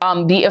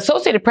 The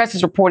Associated Press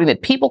is reporting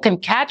that people can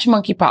catch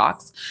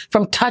monkeypox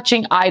from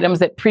touching items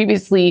that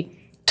previously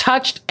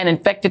touched an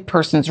infected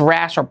person's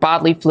rash or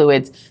bodily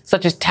fluids,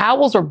 such as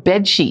towels or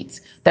bed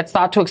sheets. That's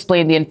thought to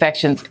explain the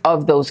infections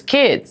of those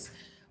kids.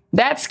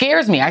 That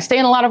scares me. I stay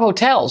in a lot of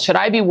hotels. Should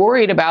I be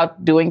worried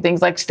about doing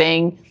things like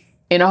staying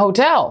in a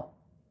hotel?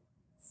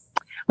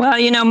 Well,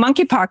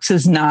 monkeypox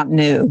is not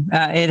new.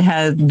 It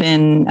has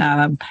been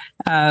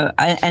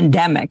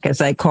endemic, as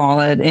I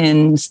call it,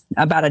 in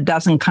about a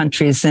dozen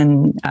countries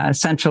in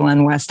Central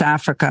and West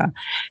Africa.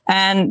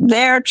 And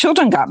there,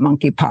 children got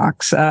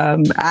monkeypox.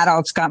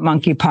 Adults got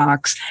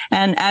monkeypox.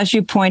 And as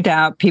you point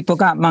out, people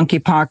got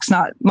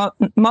monkeypox,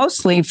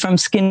 mostly from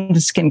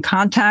skin-to-skin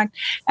contact,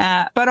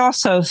 but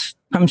also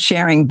from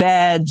sharing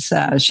beds,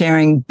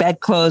 sharing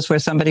bedclothes where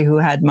somebody who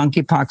had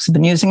monkeypox had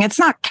been using. It's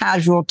not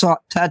casual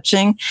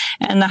touching,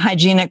 and the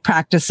hygienic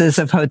practices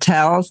of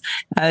hotels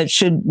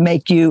should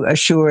make you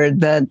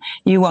assured that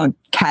you won't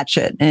catch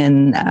it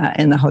in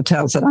the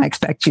hotels that I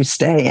expect you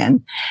stay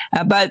in.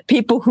 But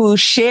people who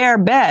share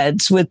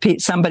beds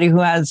with somebody who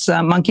has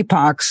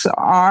monkeypox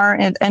are,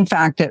 in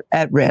fact,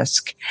 at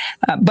risk.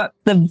 But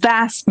the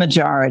vast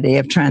majority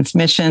of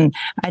transmission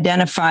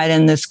identified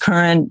in this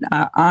current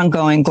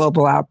ongoing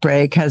global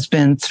outbreak has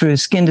been through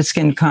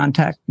skin-to-skin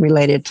contact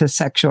related to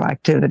sexual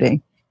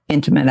activity,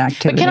 intimate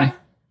activity.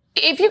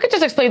 If you could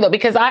just explain, though,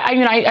 because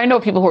I know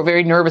people who are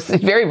very nervous,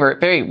 very, very,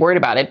 very worried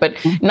about it, but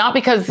not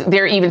because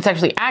they're even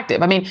sexually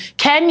active. I mean,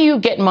 can you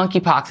get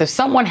monkeypox if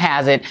someone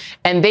has it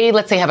and they,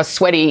 let's say, have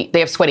sweaty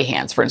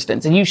hands, for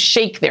instance, and you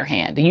shake their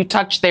hand and you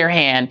touch their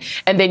hand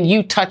and then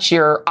you touch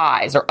your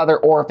eyes or other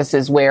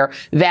orifices where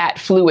that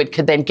fluid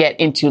could then get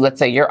into, let's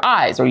say, your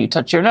eyes, or you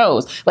touch your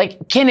nose?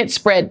 Like, can it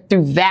spread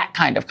through that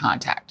kind of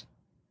contact?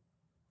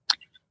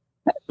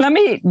 Let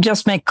me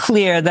just make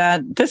clear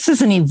that this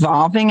is an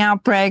evolving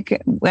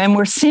outbreak, and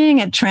we're seeing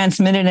it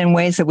transmitted in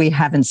ways that we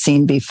haven't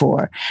seen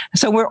before.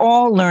 So we're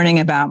all learning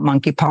about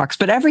monkeypox,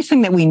 but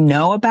everything that we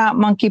know about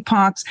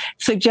monkeypox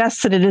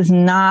suggests that it is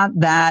not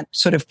that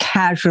sort of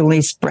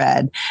casually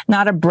spread,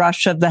 not a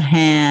brush of the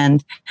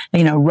hand,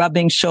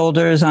 rubbing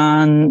shoulders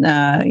on,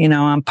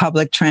 on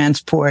public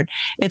transport.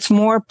 It's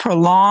more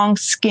prolonged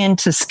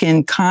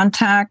skin-to-skin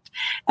contact.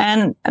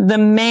 And the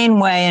main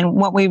way, and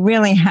what we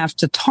really have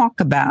to talk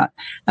about,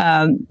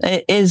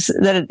 is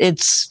that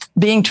it's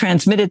being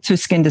transmitted through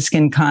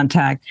skin-to-skin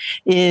contact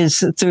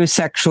is through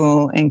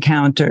sexual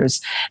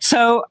encounters.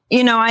 So,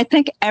 I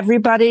think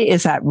everybody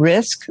is at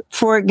risk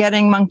for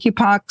getting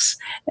monkeypox.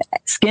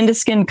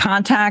 Skin-to-skin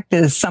contact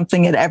is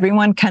something that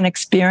everyone can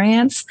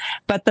experience,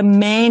 but the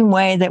main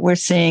way that we're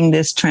seeing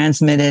this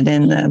transmitted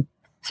in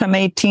some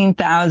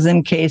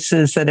 18,000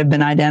 cases that have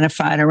been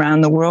identified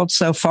around the world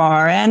so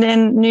far, and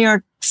in New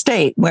York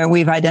State, where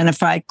we've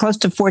identified close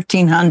to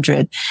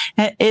 1,400,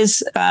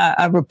 is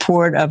a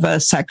report of a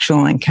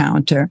sexual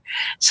encounter.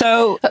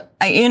 So,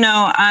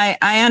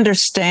 I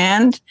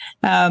understand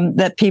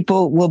that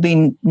people will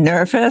be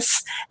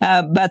nervous,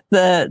 but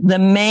the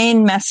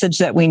main message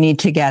that we need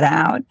to get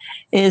out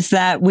is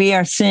that we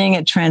are seeing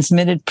it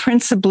transmitted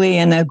principally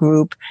in a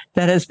group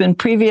that has been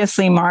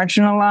previously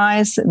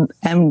marginalized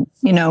and,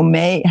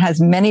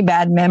 has many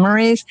bad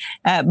memories,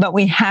 but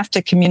we have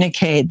to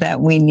communicate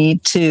that we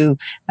need to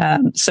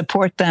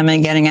support them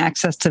in getting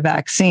access to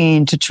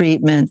vaccine, to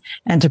treatment,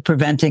 and to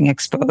preventing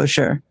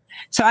exposure.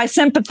 So I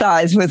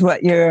sympathize with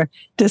what you're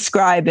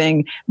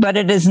describing, but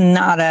it is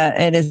not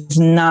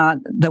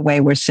the way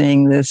we're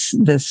seeing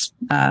this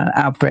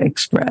outbreak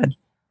spread.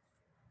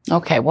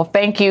 Okay. Well,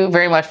 thank you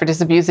very much for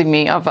disabusing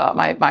me of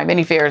my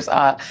many fears.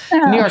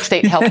 New York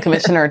State Health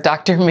Commissioner,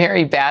 Dr.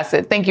 Mary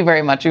Bassett. Thank you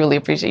very much. We really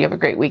appreciate it. You have a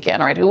great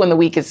weekend. All right. Who in the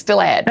Week is still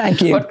ahead.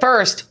 Thank you. But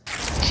first,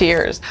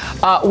 cheers.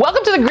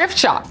 Welcome to the Grift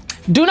Shop.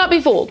 Do not be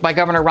fooled by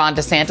Governor Ron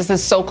DeSantis'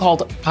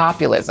 so-called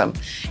populism.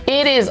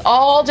 It is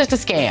all just a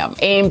scam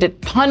aimed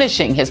at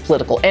punishing his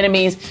political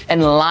enemies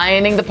and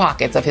lining the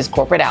pockets of his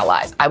corporate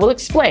allies. I will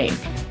explain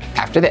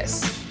after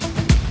this.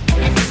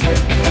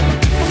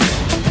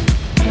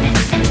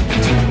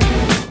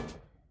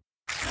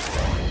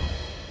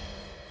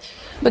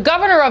 The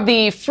governor of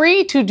the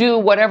free to do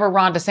whatever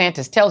Ron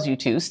DeSantis tells you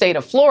to state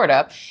of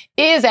Florida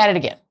is at it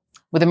again,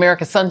 with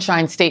America's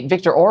Sunshine State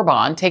Viktor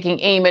Orban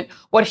taking aim at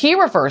what he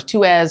refers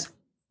to as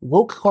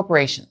woke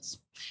corporations.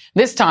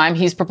 This time,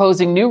 he's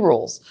proposing new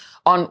rules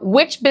on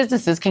which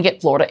businesses can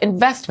get Florida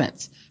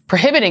investments,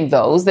 prohibiting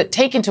those that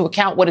take into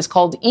account what is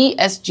called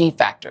ESG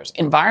factors,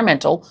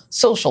 environmental,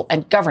 social,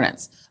 and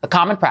governance, a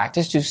common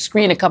practice to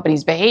screen a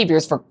company's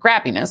behaviors for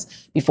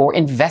crappiness before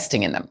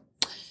investing in them.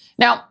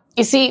 Now,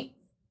 you see,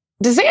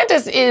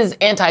 DeSantis is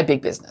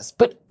anti-big business,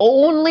 but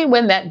only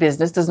when that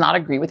business does not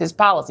agree with his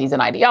policies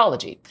and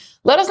ideology.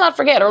 Let us not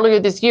forget earlier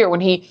this year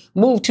when he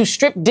moved to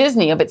strip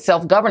Disney of its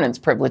self-governance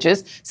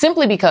privileges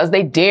simply because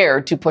they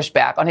dared to push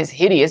back on his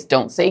hideous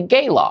Don't Say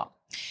Gay law.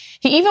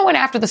 He even went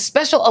after the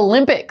Special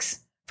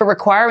Olympics for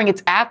requiring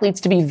its athletes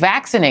to be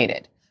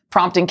vaccinated,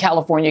 prompting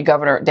California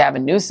Governor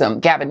Gavin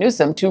Newsom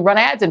to run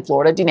ads in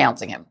Florida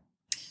denouncing him.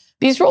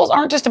 These rules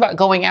aren't just about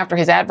going after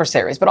his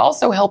adversaries, but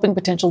also helping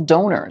potential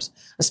donors,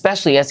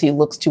 especially as he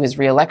looks to his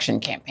reelection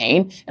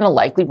campaign and a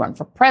likely run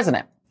for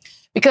president.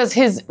 Because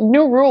his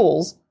new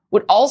rules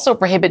would also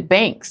prohibit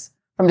banks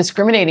from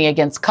discriminating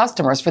against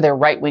customers for their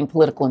right-wing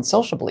political and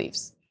social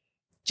beliefs.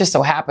 Just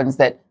so happens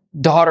that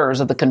Daughters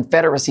of the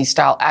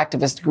Confederacy-style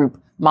activist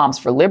group Moms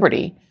for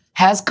Liberty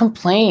has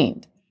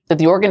complained that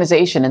the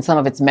organization and some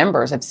of its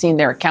members have seen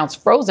their accounts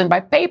frozen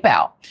by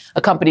PayPal,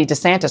 a company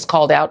DeSantis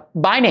called out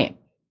by name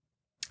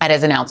at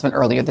his announcement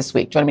earlier this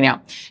week. Joining me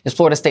now is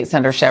Florida State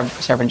Senator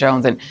Chevron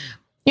Jones. And,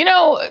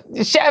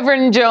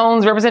 Chevron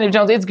Jones, Representative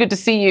Jones, it's good to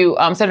see you.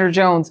 Senator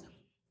Jones,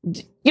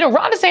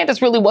 Ron DeSantis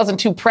really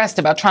wasn't too pressed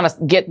about trying to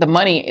get the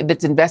money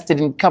that's invested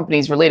in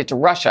companies related to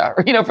Russia,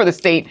 or, for the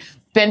state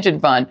pension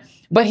fund.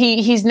 But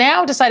he's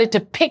now decided to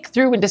pick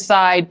through and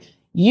decide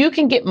you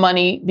can get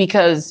money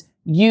because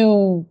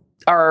you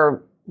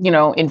are,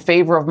 in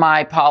favor of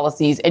my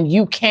policies, and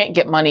you can't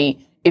get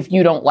money if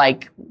you don't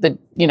like the,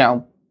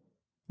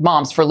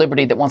 Moms for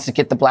Liberty that wants to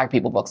get the Black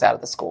people books out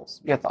of the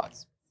schools. Your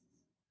thoughts?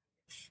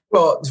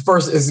 Well,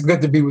 first, it's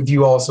good to be with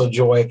you also,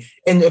 Joy.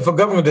 And for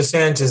Governor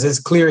DeSantis, it's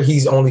clear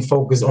he's only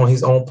focused on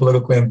his own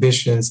political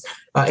ambitions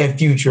and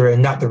future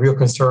and not the real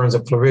concerns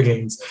of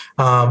Floridians.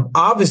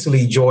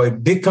 Obviously, Joy,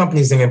 big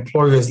companies and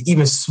employers,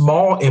 even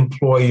small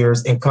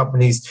employers and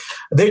companies,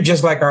 they're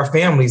just like our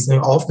families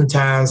and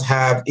oftentimes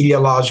have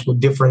ideological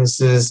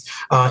differences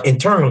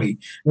internally.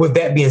 With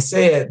that being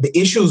said, the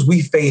issues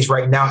we face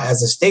right now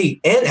as a state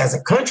and as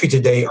a country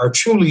today are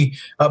truly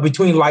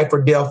between life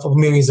or death for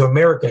millions of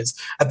Americans.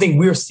 I think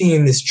we're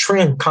seeing this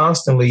trend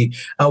constantly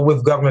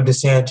with Governor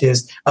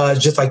DeSantis,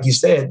 just like you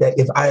said, that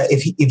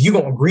if you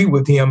don't agree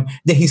with him,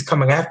 then he's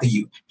coming after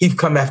you. He's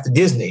come after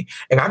Disney.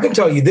 And I can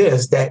tell you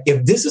this, that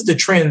if this is the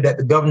trend that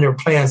the governor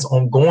plans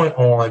on going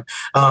on,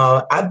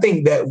 I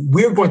think that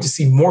we're going to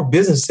see more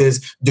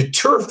businesses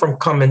deter from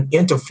coming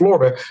into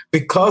Florida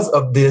because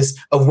of this,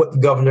 of what the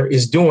governor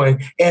is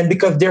doing, and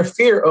because their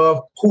fear of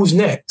who's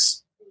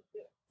next.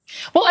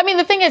 Well,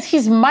 the thing is,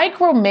 he's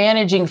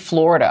micromanaging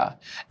Florida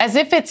as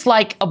if it's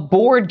like a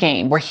board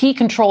game where he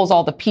controls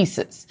all the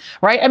pieces,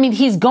 right?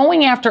 He's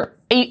going after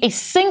a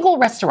single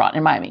restaurant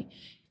in Miami.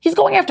 He's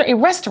going after a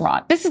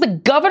restaurant. This is the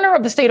governor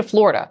of the state of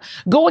Florida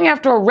going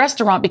after a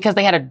restaurant because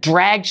they had a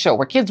drag show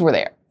where kids were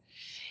there.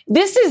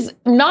 This is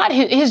not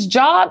his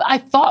job. I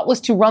thought was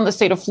to run the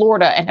state of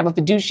Florida and have a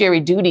fiduciary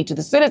duty to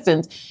the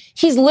citizens.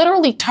 He's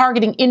literally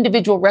targeting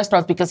individual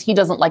restaurants because he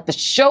doesn't like the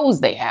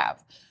shows they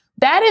have.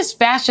 That is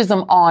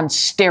fascism on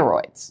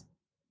steroids.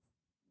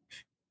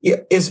 Yeah,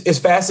 it's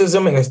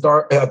fascism and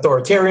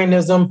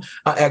authoritarianism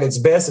at its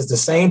best. It's the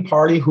same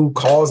party who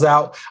calls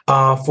out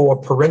for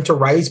parental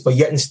rights, but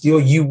yet and still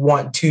you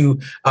want to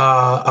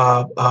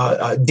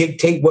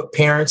dictate what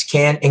parents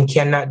can and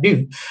cannot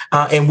do.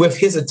 And with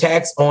his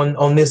attacks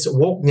on this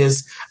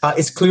wokeness,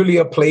 it's clearly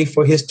a play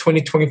for his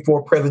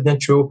 2024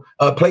 presidential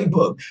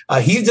playbook.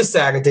 He's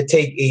decided to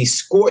take a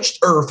scorched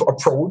earth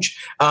approach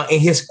in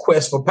his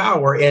quest for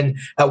power. And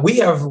we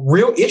have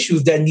real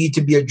issues that need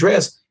to be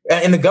addressed.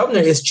 And the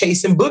governor is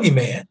chasing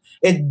boogeyman.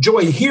 And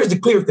Joy, here's the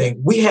clear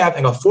thing. We have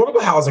an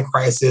affordable housing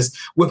crisis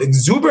with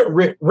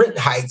exuberant rent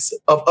hikes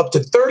of up to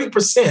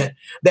 30%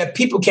 that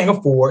people can't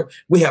afford.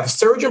 We have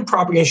surging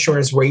property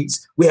insurance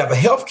rates. We have a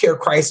healthcare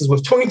crisis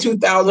with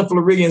 22,000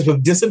 Floridians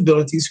with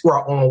disabilities who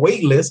are on a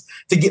wait list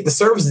to get the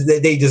services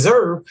that they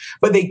deserve,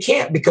 but they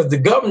can't because the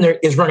governor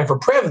is running for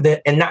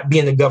president and not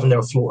being the governor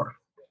of Florida.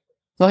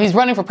 Well, he's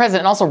running for president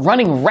and also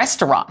running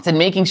restaurants and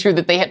making sure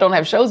that they don't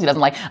have shows he doesn't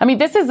like.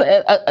 This is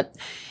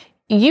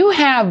you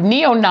have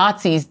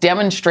neo-Nazis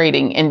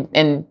demonstrating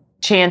and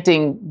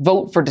chanting,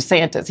 vote for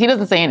DeSantis. He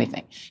doesn't say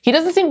anything. He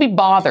doesn't seem to be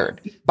bothered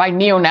by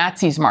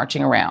neo-Nazis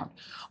marching around.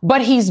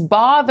 But he's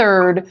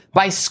bothered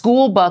by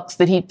school books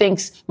that he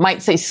thinks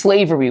might say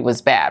slavery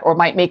was bad or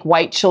might make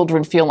white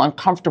children feel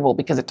uncomfortable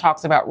because it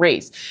talks about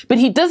race. But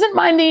he doesn't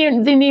mind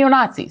the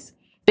neo-Nazis.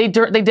 They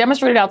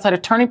demonstrated outside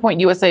of Turning Point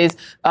USA's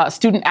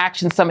Student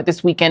Action Summit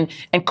this weekend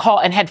and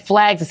had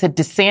flags that said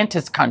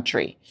DeSantis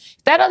country.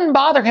 That doesn't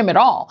bother him at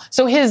all.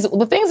 So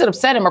the things that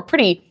upset him are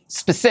pretty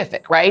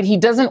specific, right? He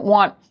doesn't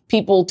want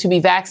people to be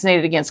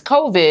vaccinated against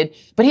COVID,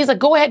 but he's like,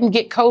 go ahead and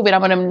get COVID.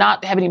 I'm going to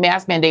not have any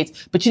mask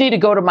mandates, but you need to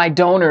go to my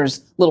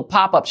donor's little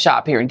pop-up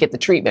shop here and get the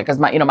treatment because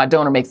my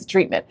donor makes the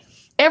treatment.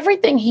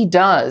 Everything he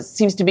does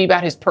seems to be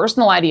about his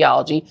personal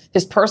ideology,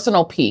 his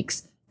personal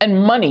peaks,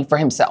 and money for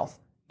himself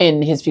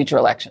in his future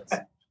elections.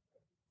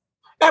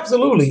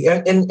 Absolutely.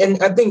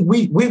 And I think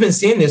we've been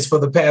seeing this for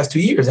the past 2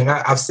 years. And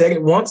I've said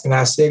it once and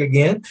I say it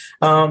again,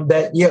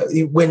 that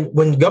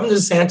when Governor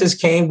DeSantis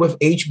came with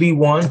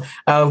HB1,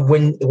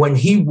 when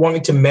he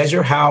wanted to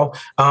measure how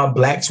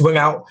blacks went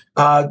out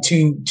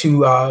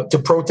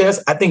to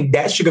protest, I think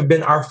that should have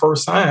been our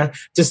first sign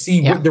to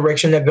see what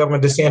direction that Governor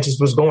DeSantis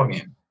was going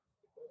in.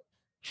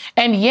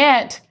 And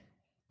yet,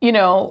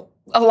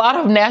 a lot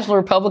of national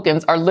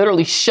Republicans are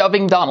literally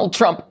shoving Donald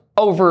Trump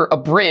over a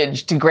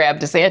bridge to grab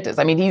DeSantis.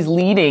 I mean, he's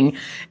leading,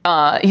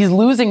 he's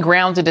losing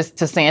ground to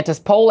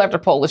DeSantis. Poll after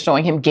poll is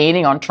showing him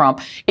gaining on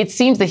Trump. It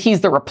seems that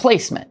he's the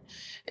replacement.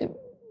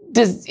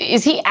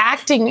 Is he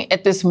acting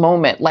at this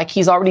moment like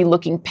he's already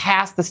looking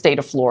past the state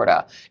of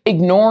Florida,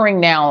 ignoring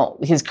now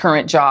his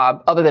current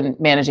job, other than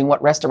managing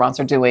what restaurants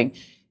are doing?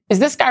 Is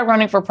this guy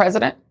running for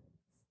president?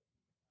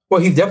 Well,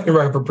 he's definitely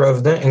running for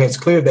president, and it's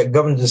clear that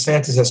Governor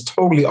DeSantis has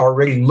totally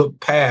already looked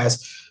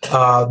past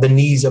the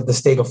needs of the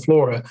state of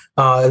Florida.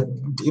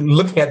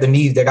 Looking at the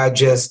needs that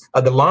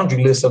the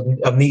laundry list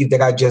of needs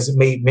that I just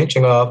made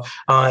mention of,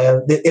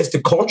 it's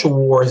the culture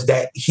wars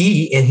that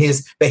he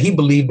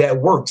believed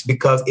that works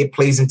because it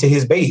plays into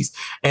his base.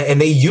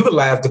 And they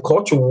utilize the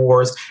culture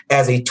wars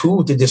as a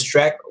tool to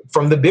distract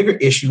from the bigger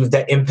issues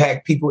that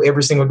impact people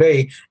every single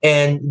day.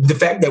 And the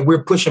fact that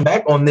we're pushing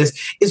back on this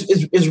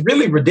is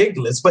really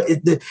ridiculous. But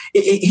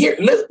here,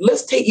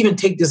 let's even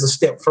take this a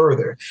step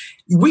further.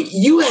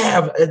 You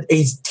have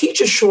a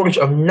teacher shortage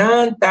of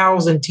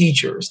 9,000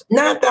 teachers.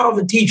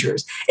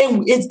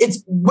 And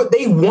it's what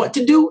they want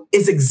to do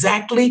is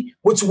exactly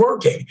what's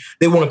working.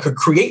 They want to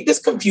create this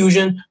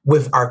confusion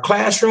with our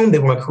classroom. They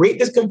want to create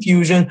this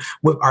confusion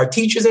with our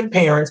teachers and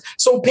parents,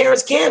 so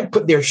parents can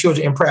put their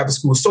children in private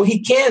schools, so he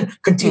can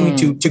continue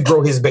to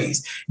grow his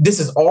base. This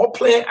is all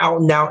playing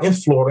out now in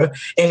Florida,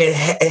 and it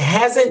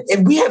hasn't,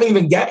 and we haven't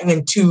even gotten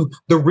into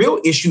the real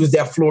issues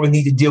that Florida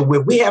need to deal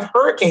with. We have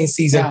hurricane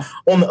season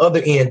on the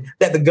other end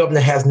that the governor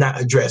has not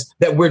addressed,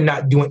 that we're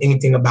not doing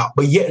anything about.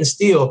 But yet and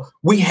still,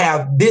 we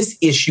have this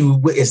issue,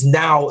 which is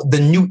now the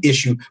new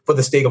issue for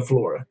the state of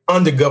Florida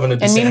under Governor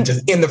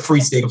DeSantis in the free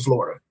state of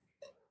Florida.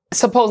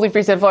 Supposedly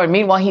free state of Florida.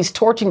 Meanwhile, he's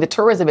torching the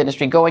tourism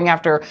industry, going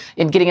after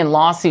and getting in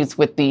lawsuits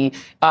with the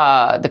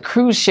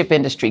cruise ship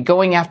industry,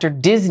 going after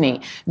Disney.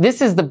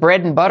 This is the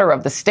bread and butter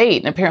of the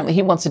state. And apparently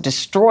he wants to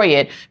destroy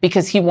it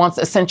because he wants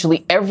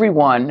essentially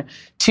everyone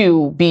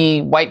to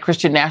be white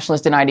Christian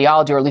nationalist in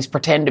ideology, or at least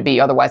pretend to be.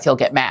 Otherwise, he'll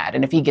get mad.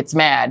 And if he gets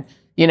mad,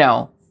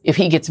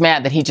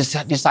 then he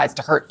just decides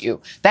to hurt you.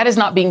 That is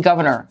not being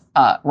governor,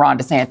 Ron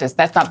DeSantis.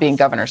 That's not being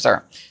governor,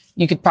 sir.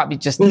 You could probably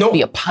just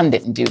be a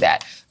pundit and do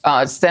that.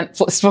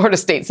 Florida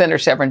State Senator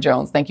Chevron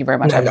Jones, thank you very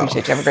much. I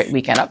appreciate you. Have a great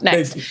weekend. Up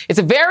next, it's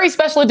a very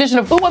special edition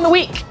of Who Won the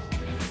Week.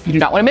 You do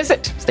not want to miss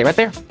it. Stay right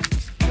there.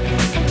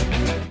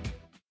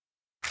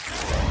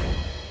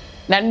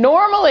 Now,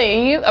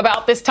 normally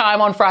about this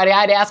time on Friday,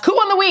 I'd ask Who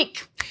Won the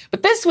Week?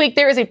 But this week,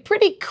 there is a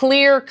pretty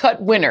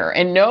clear-cut winner.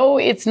 And no,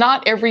 it's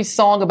not every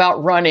song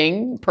about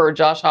running, per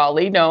Josh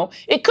Hawley. No,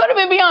 it could have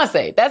been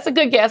Beyonce. That's a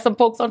good guess. Some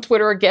folks on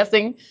Twitter are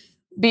guessing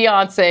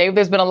Beyonce.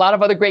 There's been a lot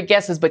of other great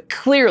guesses, but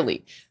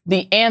clearly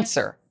the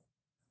answer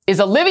is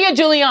Olivia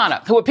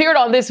Julianna, who appeared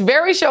on this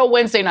very show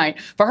Wednesday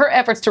night for her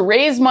efforts to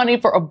raise money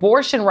for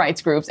abortion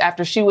rights groups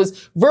after she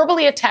was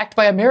verbally attacked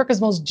by America's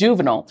most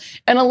juvenile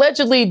and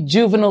allegedly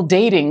juvenile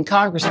dating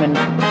Congressman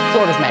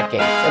Florida's Matt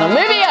Gaetz. And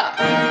Olivia,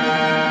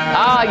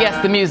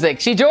 yes, the music.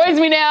 She joins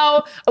me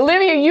now.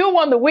 Olivia, you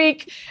won the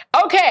week.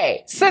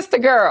 Okay, sister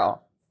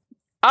girl,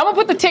 I'm going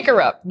to put the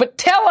ticker up, but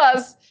tell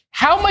us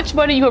how much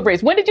money you have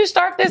raised. When did you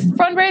start this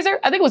fundraiser?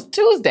 I think it was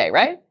Tuesday,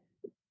 right?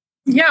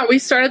 Yeah, we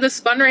started this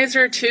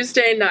fundraiser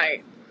Tuesday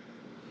night.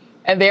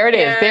 And there it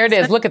is. There it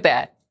is. Look at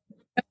that.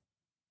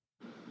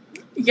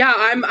 Yeah,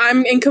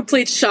 I'm in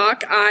complete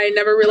shock. I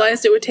never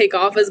realized it would take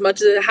off as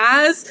much as it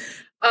has,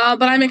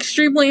 but I'm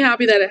extremely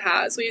happy that it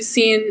has. We've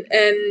seen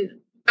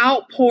an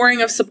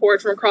outpouring of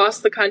support from across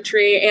the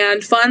country,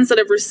 and funds that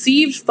have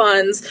received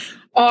funds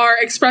are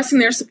expressing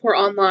their support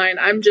online.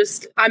 I'm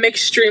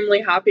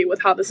extremely happy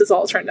with how this has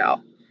all turned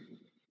out.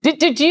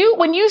 Did you,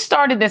 when you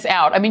started this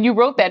out, I mean, you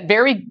wrote that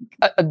very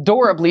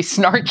adorably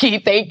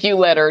snarky thank you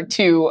letter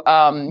to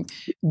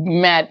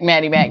Matt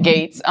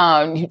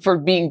Gaetz for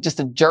being just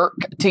a jerk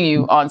to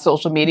you on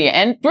social media,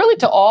 and really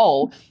to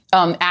all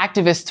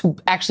activists who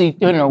actually,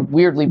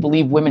 weirdly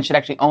believe women should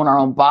actually own our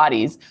own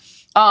bodies.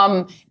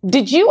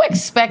 Did you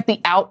expect the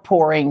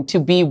outpouring to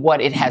be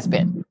what it has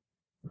been?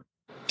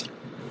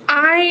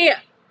 I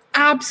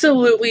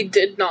absolutely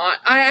did not.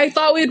 I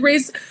thought we'd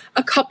raise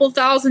a couple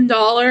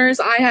 $1,000s.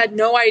 I had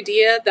no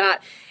idea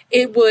that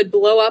it would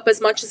blow up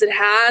as much as it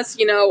has.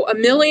 $1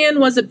 million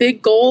was a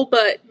big goal,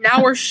 but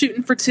now we're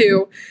shooting for $2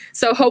 million.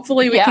 So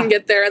hopefully we can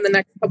get there in the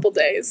next couple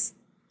days.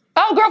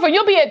 Oh, girlfriend,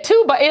 you'll be at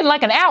 2 in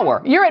like an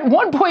hour. You're at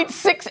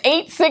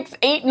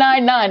 1.686899.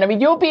 I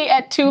mean, you'll be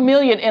at 2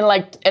 million in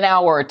like an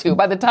hour or two.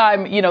 By the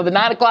time, the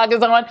 9 o'clock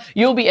is on,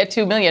 you'll be at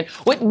 2 million.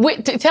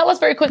 Tell us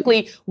very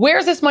quickly,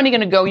 where's this money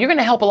going to go? You're going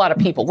to help a lot of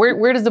people.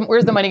 Where's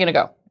the money going to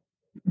go?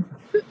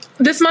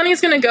 This money is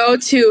going to go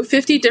to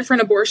 50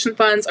 different abortion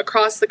funds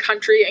across the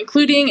country,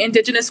 including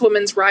Indigenous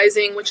Women's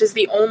Rising, which is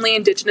the only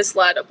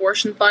Indigenous-led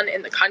abortion fund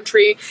in the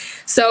country.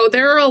 So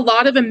there are a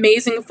lot of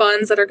amazing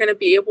funds that are going to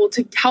be able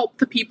to help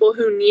the people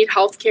who need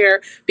health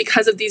care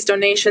because of these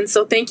donations.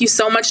 So thank you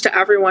so much to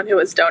everyone who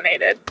has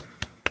donated.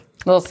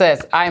 Little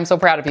sis, I am so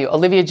proud of you.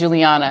 Olivia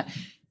Julianna,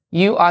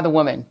 you are the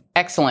woman.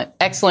 Excellent.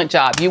 Excellent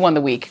job. You won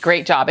the week.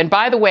 Great job. And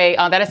by the way,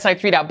 that is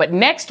tonight's ReidOut. But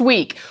next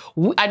week,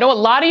 I know a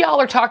lot of y'all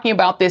are talking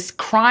about this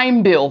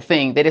crime bill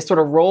thing that is sort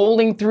of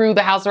rolling through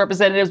the House of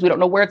Representatives. We don't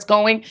know where it's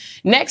going.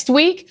 Next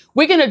week,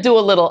 we're going to do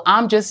a little,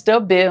 I'm just a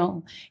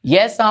bill.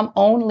 Yes, I'm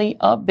only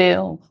a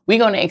bill. We're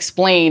going to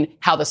explain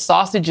how the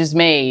sausage is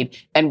made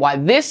and why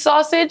this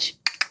sausage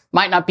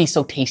might not be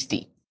so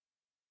tasty.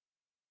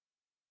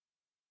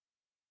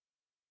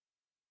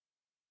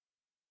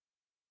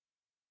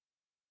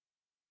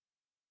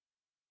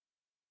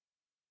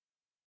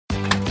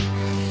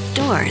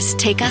 Doors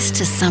take us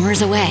to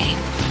summers away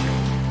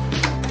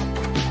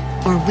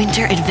or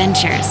winter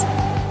adventures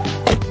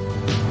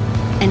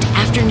and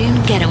afternoon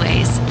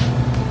getaways.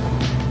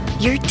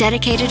 Your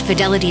dedicated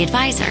Fidelity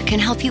advisor can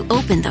help you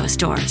open those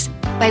doors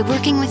by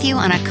working with you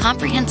on a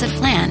comprehensive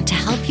plan to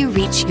help you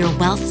reach your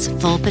wealth's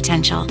full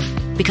potential,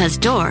 because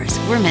doors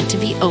were meant to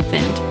be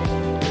opened.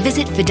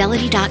 Visit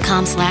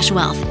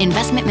fidelity.com/wealth.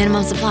 Investment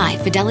minimum supply.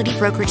 Fidelity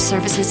Brokerage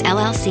Services,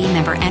 LLC,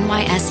 member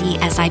NYSE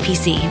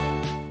SIPC.